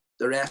outs.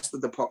 The rest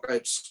of the puck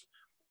outs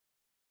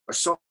are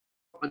something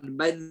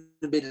might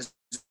have been as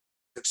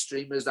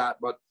extreme as that,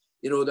 but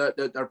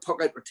their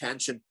puck out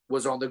retention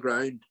was on the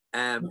ground,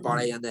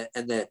 Barry, in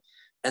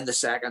the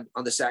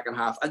second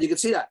half, and you can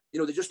see that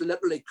they just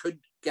literally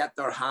couldn't get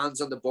their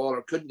hands on the ball,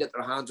 or couldn't get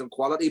their hands on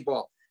quality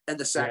ball in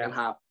the second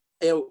half.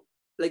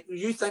 Like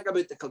you think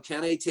about the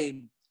Kilkenny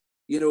team,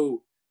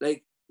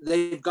 like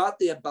they've got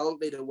the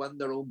ability to win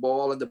their own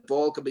ball, and the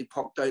ball can be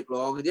pucked out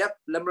long, and yep,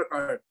 Limerick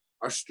are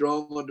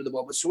strong under the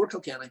ball, but so are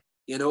Kilkenny,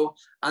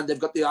 and they've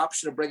got the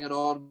option of bringing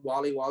on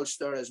Wally Walsh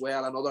there as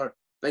well, another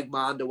big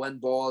man to win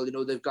ball.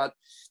 They've got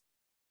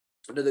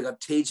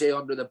TJ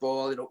under the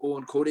ball,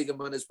 Owen Cody can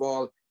win his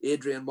ball,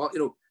 Adrian,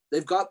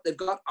 they've got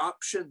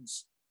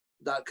options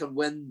that can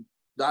win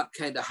that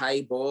kind of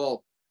high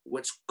ball,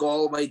 which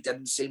Galway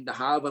didn't seem to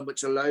have, and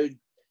which allowed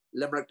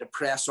Limerick to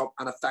press up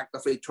and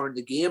effectively turn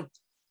the game.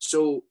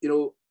 So,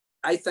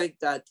 I think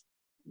that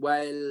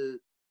while,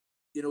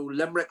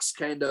 Limerick's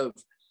kind of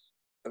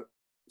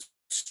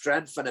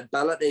strength and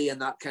ability in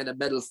that kind of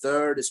middle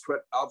third is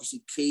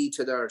obviously key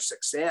to their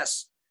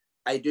success,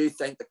 I do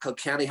think that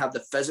Kilkenny have the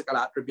physical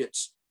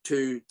attributes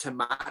to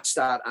match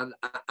that and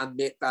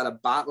make that a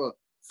battle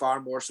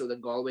far more so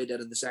than Galway did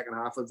in the second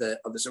half of the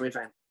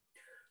semi-final.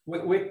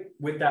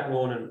 With that,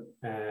 Ronan,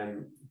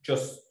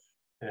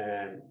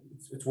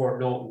 it's worth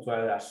noting as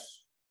well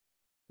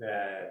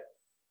that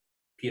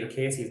Peter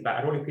Casey is back.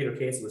 I don't think Peter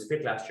Casey was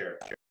fit last year.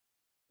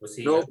 Was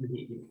he?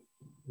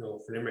 No,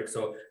 for Limerick.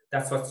 So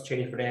that's what's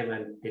changed for them,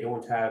 and they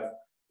don't have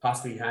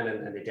possibly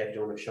Hannon, and they definitely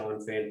don't have Sean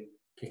Finn.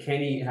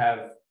 Kilkenny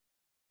have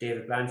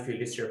David Blanchfield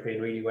this year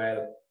playing really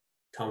well.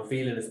 Tom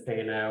Phelan is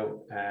playing now,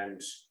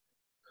 and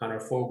Conor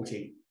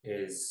Fogarty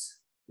is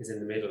in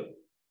the middle.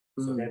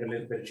 So they have a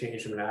little bit of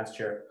change from last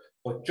year.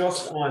 But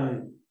just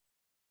on,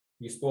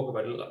 you spoke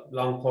about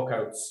long puck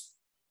outs,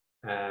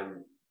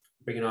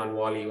 bringing on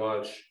Wally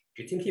Walsh.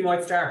 Do you think he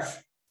might start?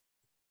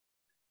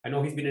 I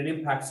know he's been an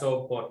impact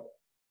sub, but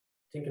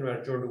thinking about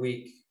it during the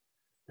week.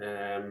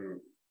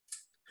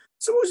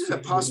 So it's a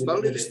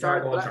possibility to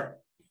start.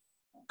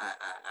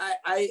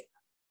 I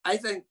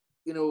think,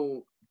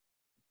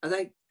 I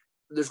think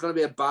there's going to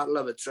be a battle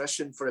of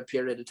attrition for a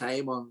period of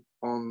time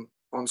on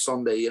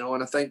Sunday,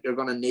 and I think they're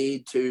going to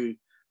need to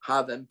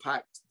have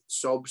impact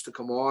subs to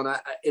come on.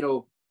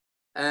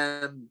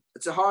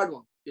 It's a hard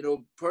one.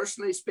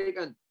 Personally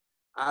speaking,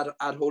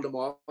 I'd hold him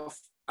off,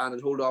 and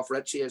I'd hold off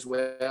Richie as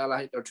well. I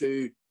think they're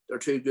two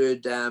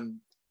good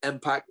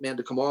impact men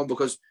to come on,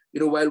 because, you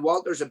know, while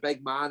Walter's a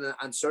big man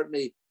and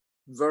certainly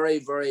very,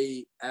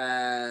 very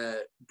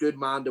good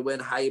man to win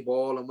high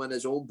ball and win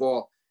his own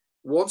ball,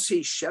 once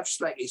he shifts,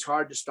 like, he's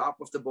hard to stop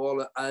with the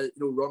ball, you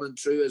know, running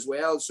through as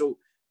well. So,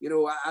 you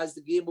know, as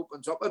the game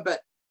opens up a bit,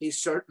 he's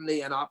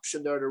certainly an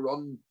option there to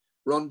run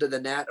to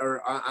the net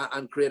or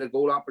and create a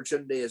goal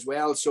opportunity as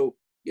well. So,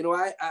 you know,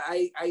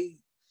 I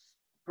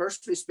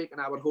personally speaking,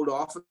 I would hold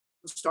off on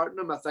starting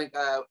him. I think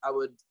I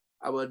would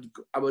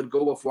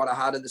go with what I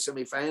had in the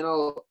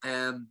semi-final.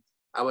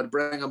 I would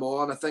bring him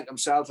on. I think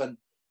himself and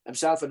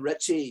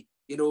Richie,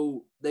 you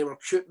know, they were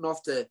cute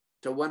enough to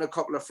win a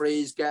couple of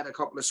frees, get a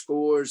couple of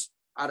scores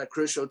at a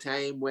crucial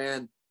time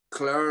when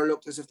Clare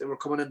looked as if they were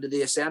coming into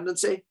the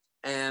ascendancy.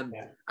 And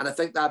I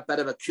think that bit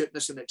of a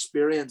cuteness and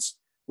experience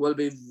will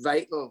be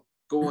vital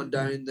going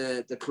down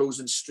the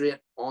closing straight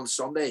on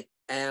Sunday.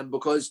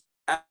 Because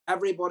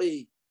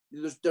everybody,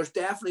 there's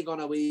definitely going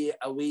to be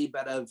a wee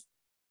bit of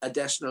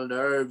additional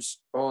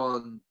nerves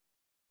on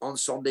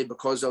Sunday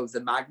because of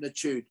the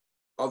magnitude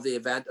of the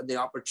event and the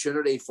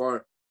opportunity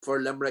for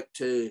Limerick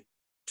to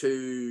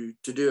do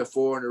a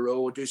 4 in a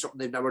row, do something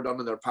they've never done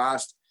in their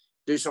past,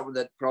 do something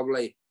that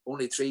probably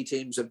only 3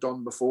 teams have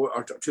done before,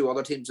 or 2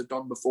 other teams have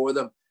done before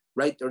them,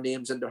 write their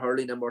names into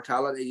hurling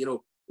immortality. You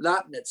know,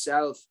 that in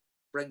itself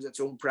brings its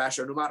own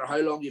pressure, no matter how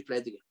long you've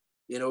played the game.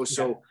 You know,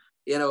 so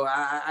you know, if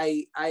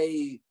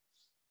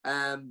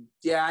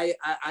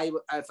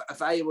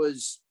I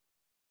was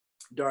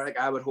Derek,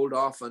 I would hold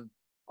off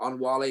on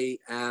Wally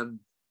and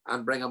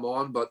bring him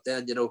on. But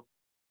then, you know,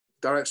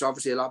 Derek's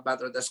obviously a lot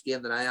better at this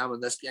game than I am,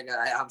 and this game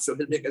I am, so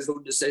he'll make his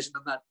own decision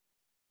on that.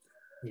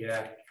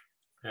 Yeah.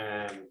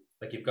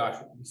 Like you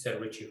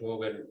said Richie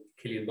Hogan,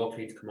 Killian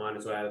Buckley to come on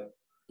as well.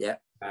 Yeah.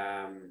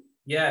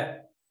 Yeah,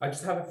 I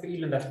just have a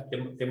feeling that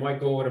they might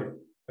go with him.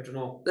 I don't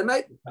know. They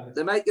might,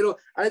 you know.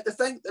 And the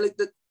thing, like,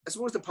 I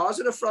suppose the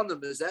positive from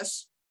them is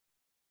this: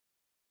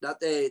 that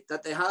they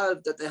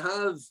have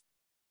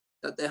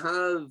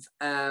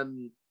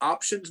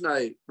options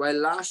now. While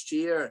last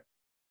year,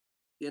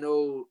 you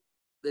know,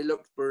 they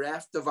looked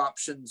bereft of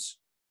options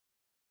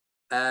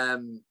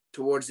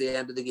towards the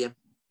end of the game.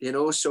 You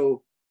know,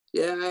 so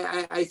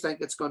yeah, I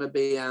think it's going to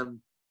be I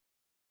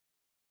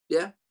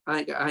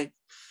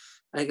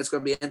think it's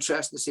going to be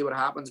interesting to see what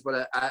happens.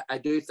 But I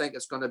do think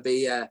it's going to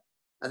be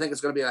I think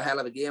it's going to be a hell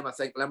of a game. I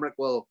think Limerick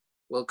will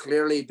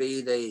clearly be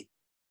the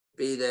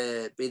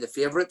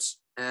favourites,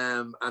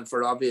 and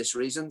for obvious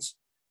reasons.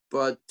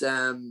 But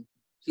yeah,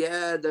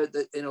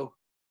 you know,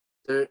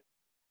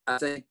 I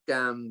think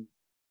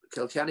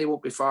Kilkenny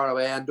won't be far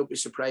away, and don't be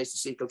surprised to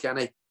see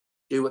Kilkenny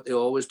do what they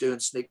always do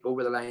and sneak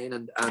over the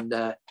line and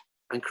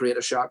create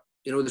a shot.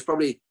 You know, there's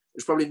probably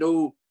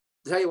no.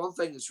 To tell you one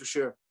thing is for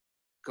sure,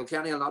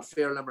 Kilkenny will not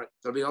fear Limerick.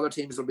 There'll be other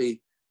teams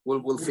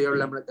will fear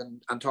Limerick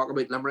and talk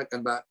about Limerick,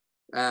 but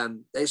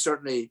they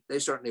certainly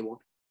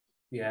won't.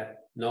 Yeah,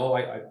 no,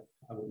 I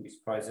wouldn't be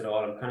surprised at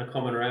all. I'm kind of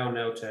coming around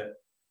now to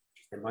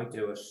they might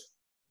do it.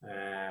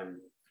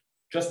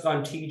 Just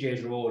on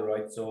TJ's role,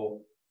 right?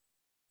 So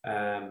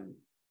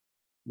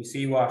we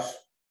see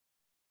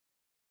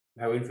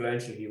how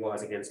influential he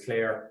was against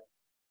Clare.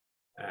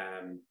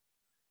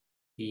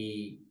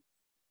 He,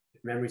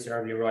 if memory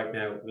serves me right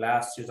now,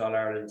 last year's All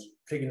Ireland,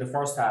 particularly in the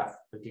first half,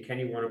 when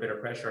Kilkenny were under a bit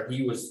of pressure,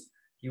 he was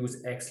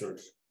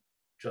excellent.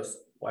 Just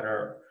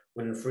whether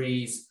winning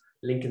frees,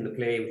 linking the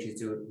play, which he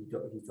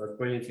does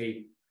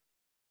brilliantly.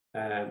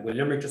 Will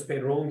Limerick just play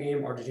their own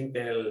game, or do you think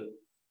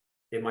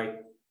they might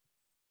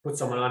put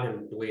someone on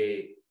him the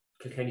way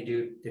Kilkenny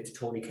did to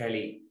Tony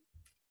Kelly,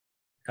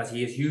 because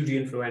he is hugely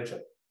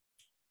influential?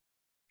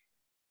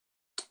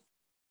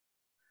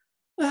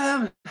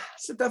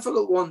 It's a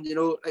difficult one, you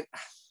know. Like,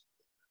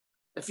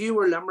 if you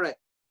were Limerick,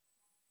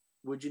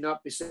 would you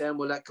not be saying,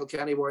 "We'll let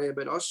Kilkenny worry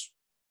about us"?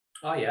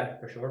 Oh yeah,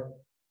 for sure.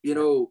 You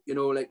know,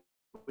 like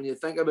when you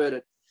think about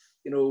it,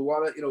 you know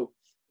what, you know,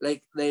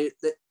 like they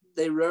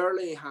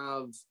rarely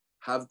have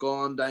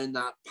gone down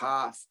that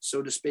path,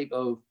 so to speak,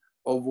 of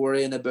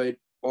worrying about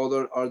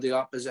other or the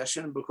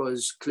opposition,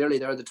 because clearly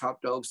they're the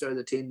top dogs, they're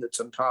the team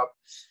that's on top.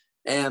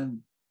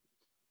 You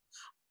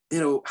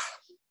know,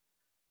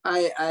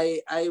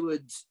 I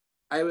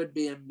would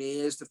be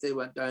amazed if they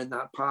went down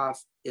that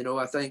path. You know,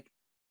 I think,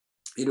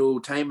 you know,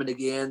 time and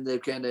again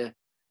they've kind of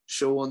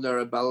shown their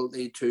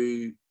ability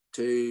to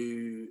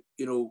you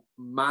know,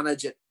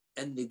 manage it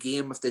in the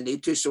game if they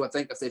need to. So I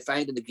think if they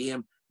find in the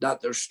game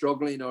that they're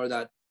struggling or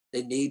that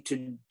they need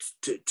to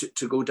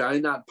go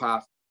down that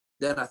path,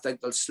 then I think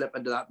they'll slip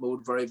into that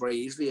mode very, very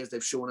easily, as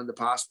they've shown in the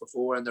past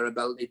before, and their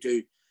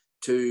ability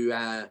to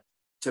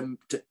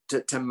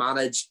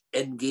manage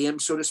in game,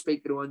 so to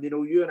speak. You know, and you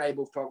know, you and I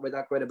both talk about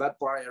that quite a bit,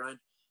 Barry, around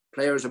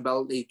players'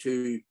 ability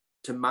to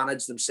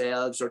manage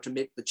themselves or to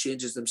make the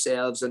changes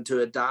themselves and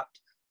to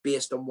adapt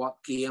based on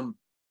what game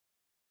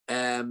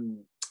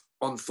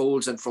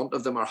unfolds in front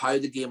of them, or how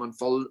the game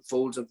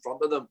unfolds in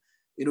front of them.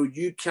 You know,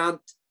 you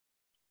can't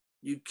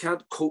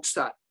coach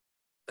that,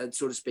 and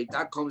so to speak.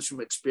 That comes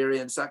from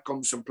experience. That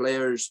comes from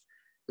players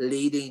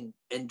leading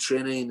in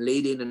training,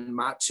 leading in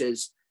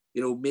matches,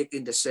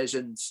 making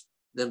decisions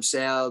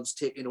themselves,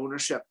 taking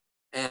ownership.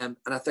 And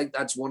I think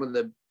that's one of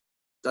the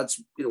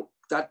that's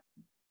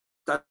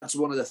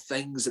one of the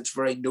things that's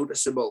very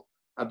noticeable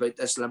about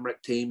this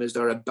Limerick team, is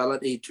their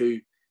ability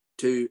to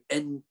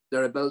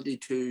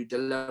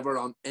deliver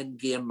on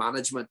in-game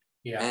management.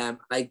 Yeah.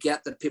 I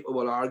get that people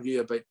will argue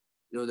about,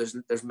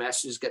 there's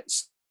messages getting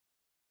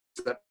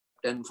slipped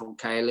in from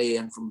Kylie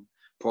and from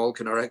Paul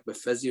Kenurick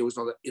with physios and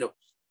all that,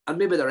 and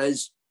maybe there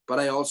is, but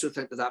I also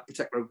think that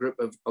particular group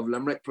of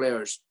Limerick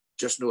players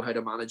just know how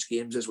to manage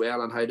games as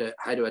well, and how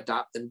to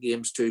adapt in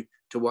games to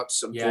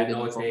what's unfolding. Yeah,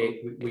 no,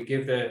 we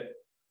give the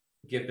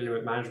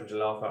Limerick management a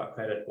lot of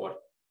credit,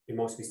 but it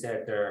must be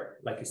said,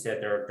 like you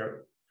said,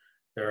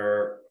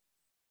 their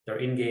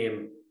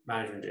in-game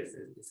management is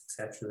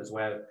exceptional as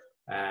well.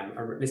 I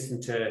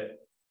listened to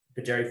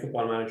the Derry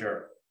football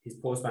manager, his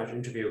post-match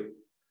interview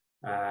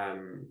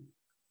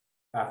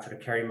after the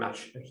Kerry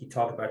match. He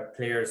talked about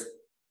players.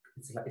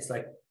 It's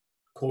like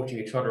coaching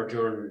each other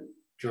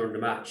during the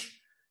match.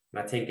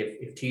 And I think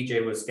if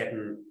TJ was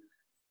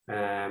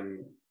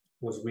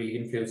was really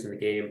influencing the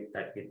game,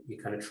 that you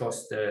kind of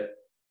trust the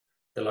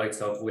likes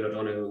of Will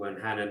O'Donoghue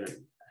and Hannon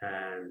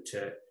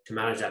to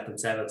manage that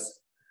themselves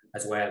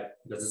as well,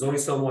 because there's only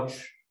so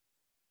much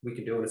we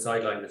can do on the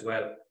sideline as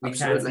well. We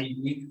can't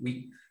see,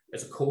 we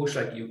as a coach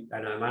like you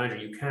and a manager,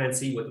 you can't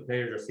see what the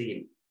players are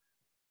seeing,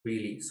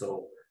 really.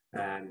 So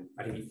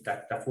I think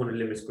that's one of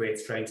Limerick's great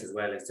strengths as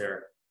well, is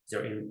their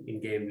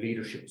in-game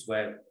leadership as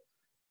well.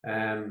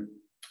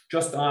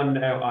 Just on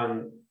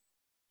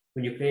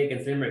when you play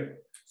against Limerick,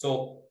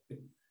 so do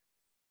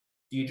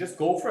you just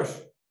go for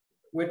it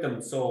with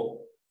them?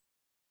 So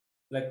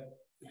like,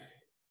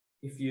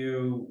 if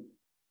you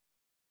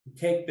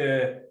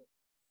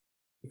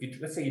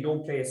let's say you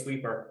don't play a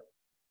sweeper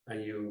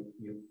and you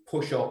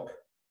push up,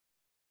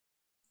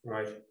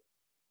 right?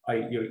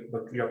 But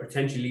you're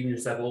potentially leaving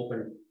yourself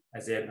open,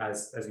 as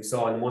we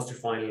saw in the Munster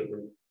final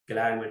when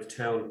Gillane went to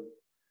town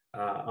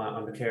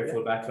on the Clare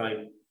full back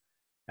line.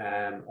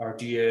 Or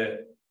do you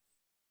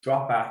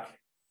drop back,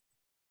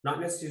 not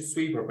necessarily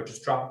sweeper, but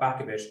just drop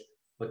back a bit,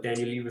 but then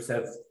you leave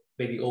yourself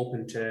maybe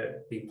open to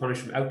being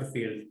punished from out the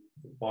field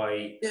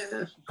by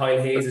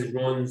Kyle Hayes'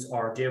 runs,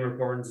 or Diarmaid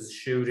Burns'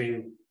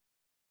 shooting,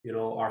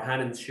 or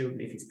Hannon's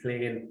shooting if he's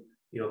playing,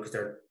 because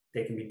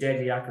they can be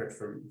deadly accurate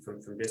from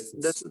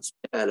distance.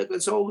 Yeah, look,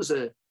 it's always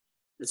a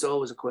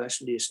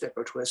question: do you stick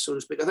or twist, so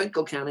to speak? I think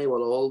Kilkenny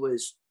will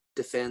always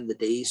defend the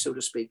D, so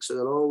to speak. So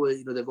they'll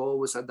always, they've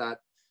always had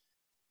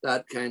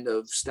that kind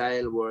of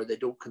style where they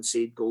don't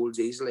concede goals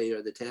easily,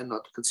 or they tend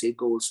not to concede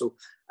goals. So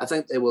I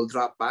think they will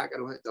drop back. I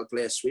don't think they'll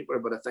play a sweeper,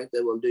 but I think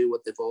they will do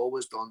what they've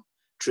always done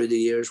through the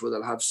years, where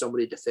they'll have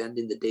somebody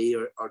defending the D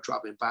or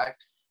dropping back.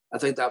 I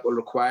think that will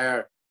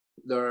require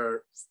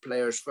their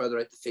players further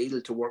out the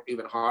field to work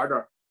even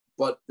harder.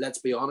 But let's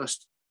be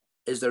honest,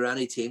 is there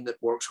any team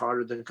that works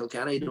harder than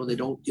Kilkenny? No, they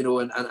don't,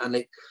 and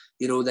like,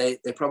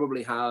 they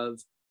probably have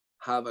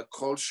a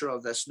culture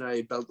of this now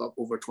built up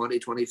over 20,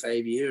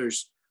 25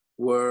 years,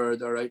 where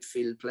their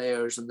outfield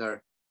players and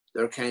their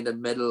kind of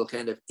middle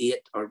kind of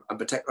eight, or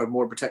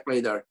more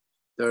particularly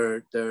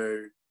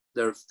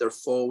their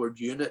forward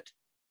unit,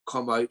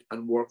 come out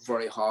and work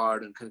very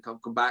hard and can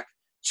come back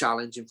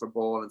challenging for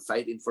ball and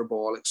fighting for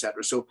ball,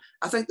 etc. So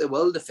I think they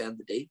will defend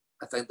the D.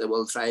 I think they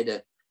will try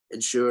to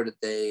ensure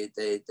that they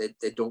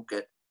don't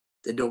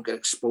get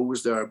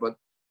exposed there. But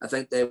I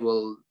think they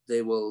will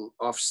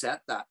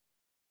offset that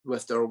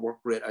with their work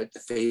rate out the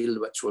field,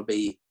 which will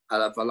be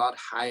at a lot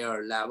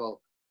higher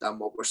level than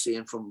what we're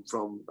seeing from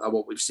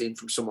what we've seen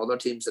from some other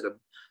teams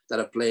that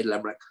have played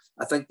Limerick.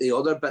 I think the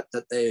other bit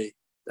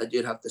that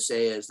you'd have to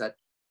say is that,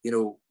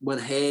 when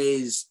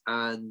Hayes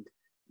and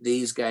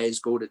these guys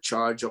go to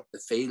charge up the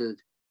field,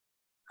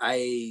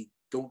 I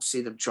don't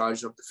see them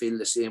charging up the field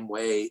the same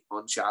way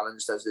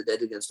unchallenged as they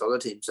did against other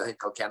teams. I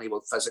think Kilkenny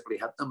will physically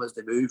hit them as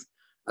they move.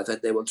 I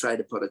think they will try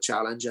to put a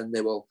challenge, and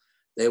they will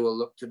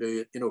look to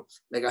do it.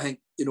 Like, I think,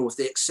 with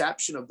the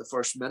exception of the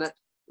first minute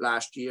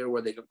last year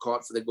where they got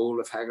caught for the goal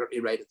of Haggerty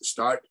right at the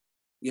start,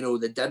 they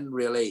didn't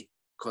really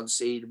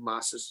concede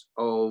masses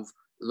of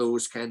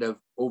those kind of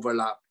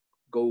overlap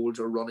goals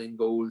or running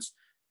goals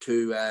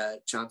to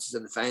chances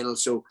in the final.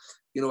 So,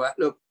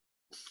 look,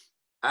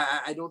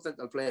 I don't think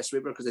they'll play a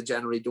sweeper, because they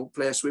generally don't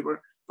play a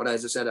sweeper. But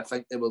as I said, I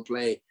think they will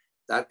play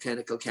that kind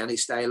of Kilkenny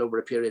style over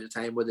a period of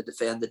time, where they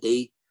defend the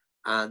D,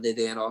 and they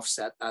then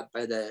offset that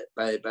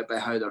by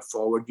how their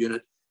forward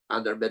unit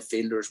and their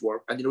midfielders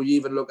work. And you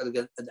even look at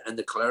it in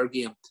the Clare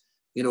game,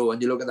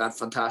 and you look at that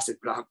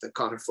fantastic block that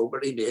Conor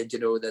Fogarty made.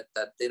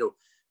 That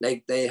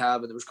like they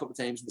have, and there was a couple of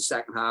times in the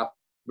second half,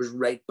 was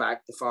right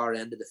back the far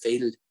end of the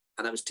field,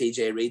 and it was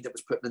TJ Reid that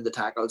was putting in the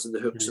tackles and the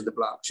hooks and the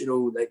blocks.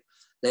 Like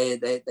they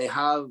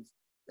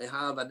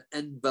have an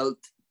inbuilt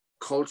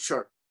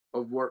culture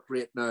of work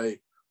rate now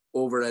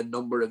over a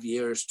number of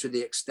years, to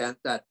the extent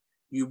that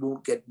you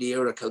won't get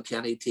near a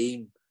Kilkenny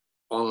team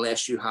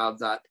unless you have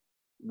that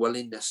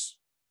willingness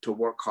to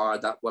work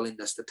hard, that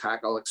willingness to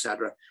tackle,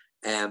 etc.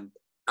 And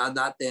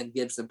that then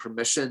gives them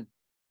permission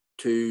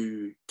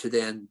to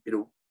then,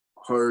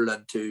 hurl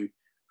and to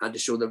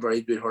show the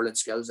very good hurling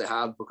skills they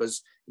have,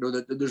 because you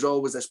know there's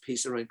always this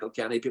piece around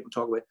Kilkenny. People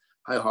talk about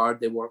how hard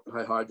they work and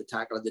how hard they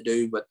tackle and they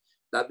do, but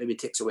that maybe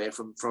takes away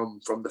from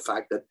the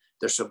fact that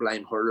they're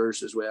sublime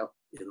hurlers as well.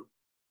 You know.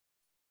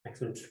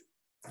 Excellent.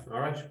 All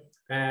right.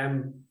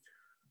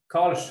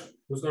 Call it.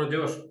 Who's going to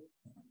do it?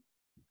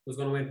 Who's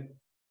going to win?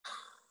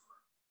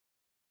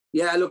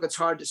 Yeah, look, it's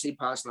hard to see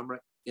past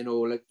Limerick. You know,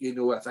 like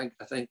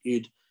I think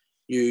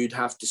you'd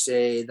have to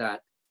say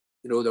that,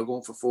 you know, they're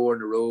going for 4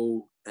 in a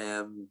row.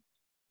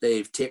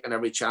 They've taken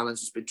every challenge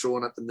that's been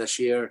thrown at them this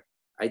year.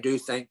 I do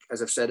think,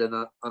 as I've said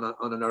on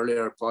an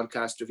earlier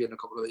podcast review, in a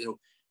couple of, you know,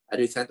 I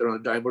do think they're on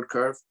a downward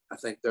curve. I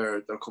think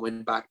they're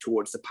coming back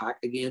towards the pack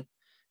again.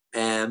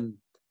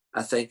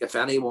 I think if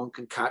anyone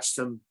can catch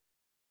them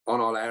on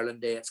All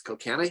Ireland Day, it's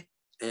Kilkenny.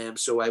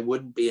 So I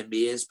wouldn't be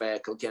amazed by a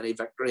Kilkenny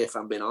victory, if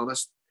I'm being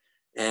honest.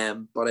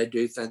 But I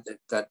do think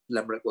that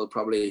Limerick will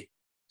probably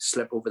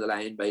slip over the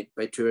line by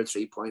 2 or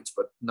 3 points,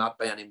 but not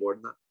by any more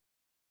than that.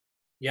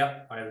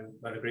 Yeah,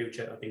 I'd agree with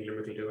you. I think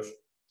Limerick will do it.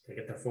 They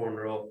get their 4 in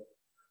a row,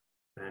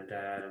 and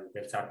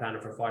they'll start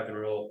planning for 5 in a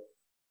row.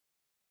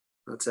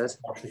 That's it.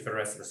 Unfortunately for the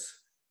rest of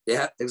us.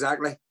 Yeah,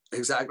 exactly.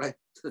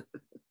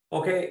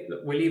 Okay,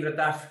 we'll leave it at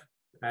that.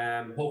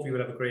 Hopefully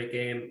we'll have a great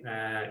game.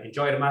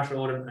 Enjoy the match,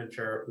 Ronan, and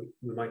sure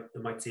we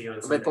might see you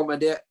on Sunday. I might put my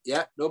day.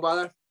 Yeah, no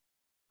bother.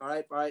 All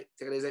right,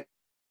 take it easy.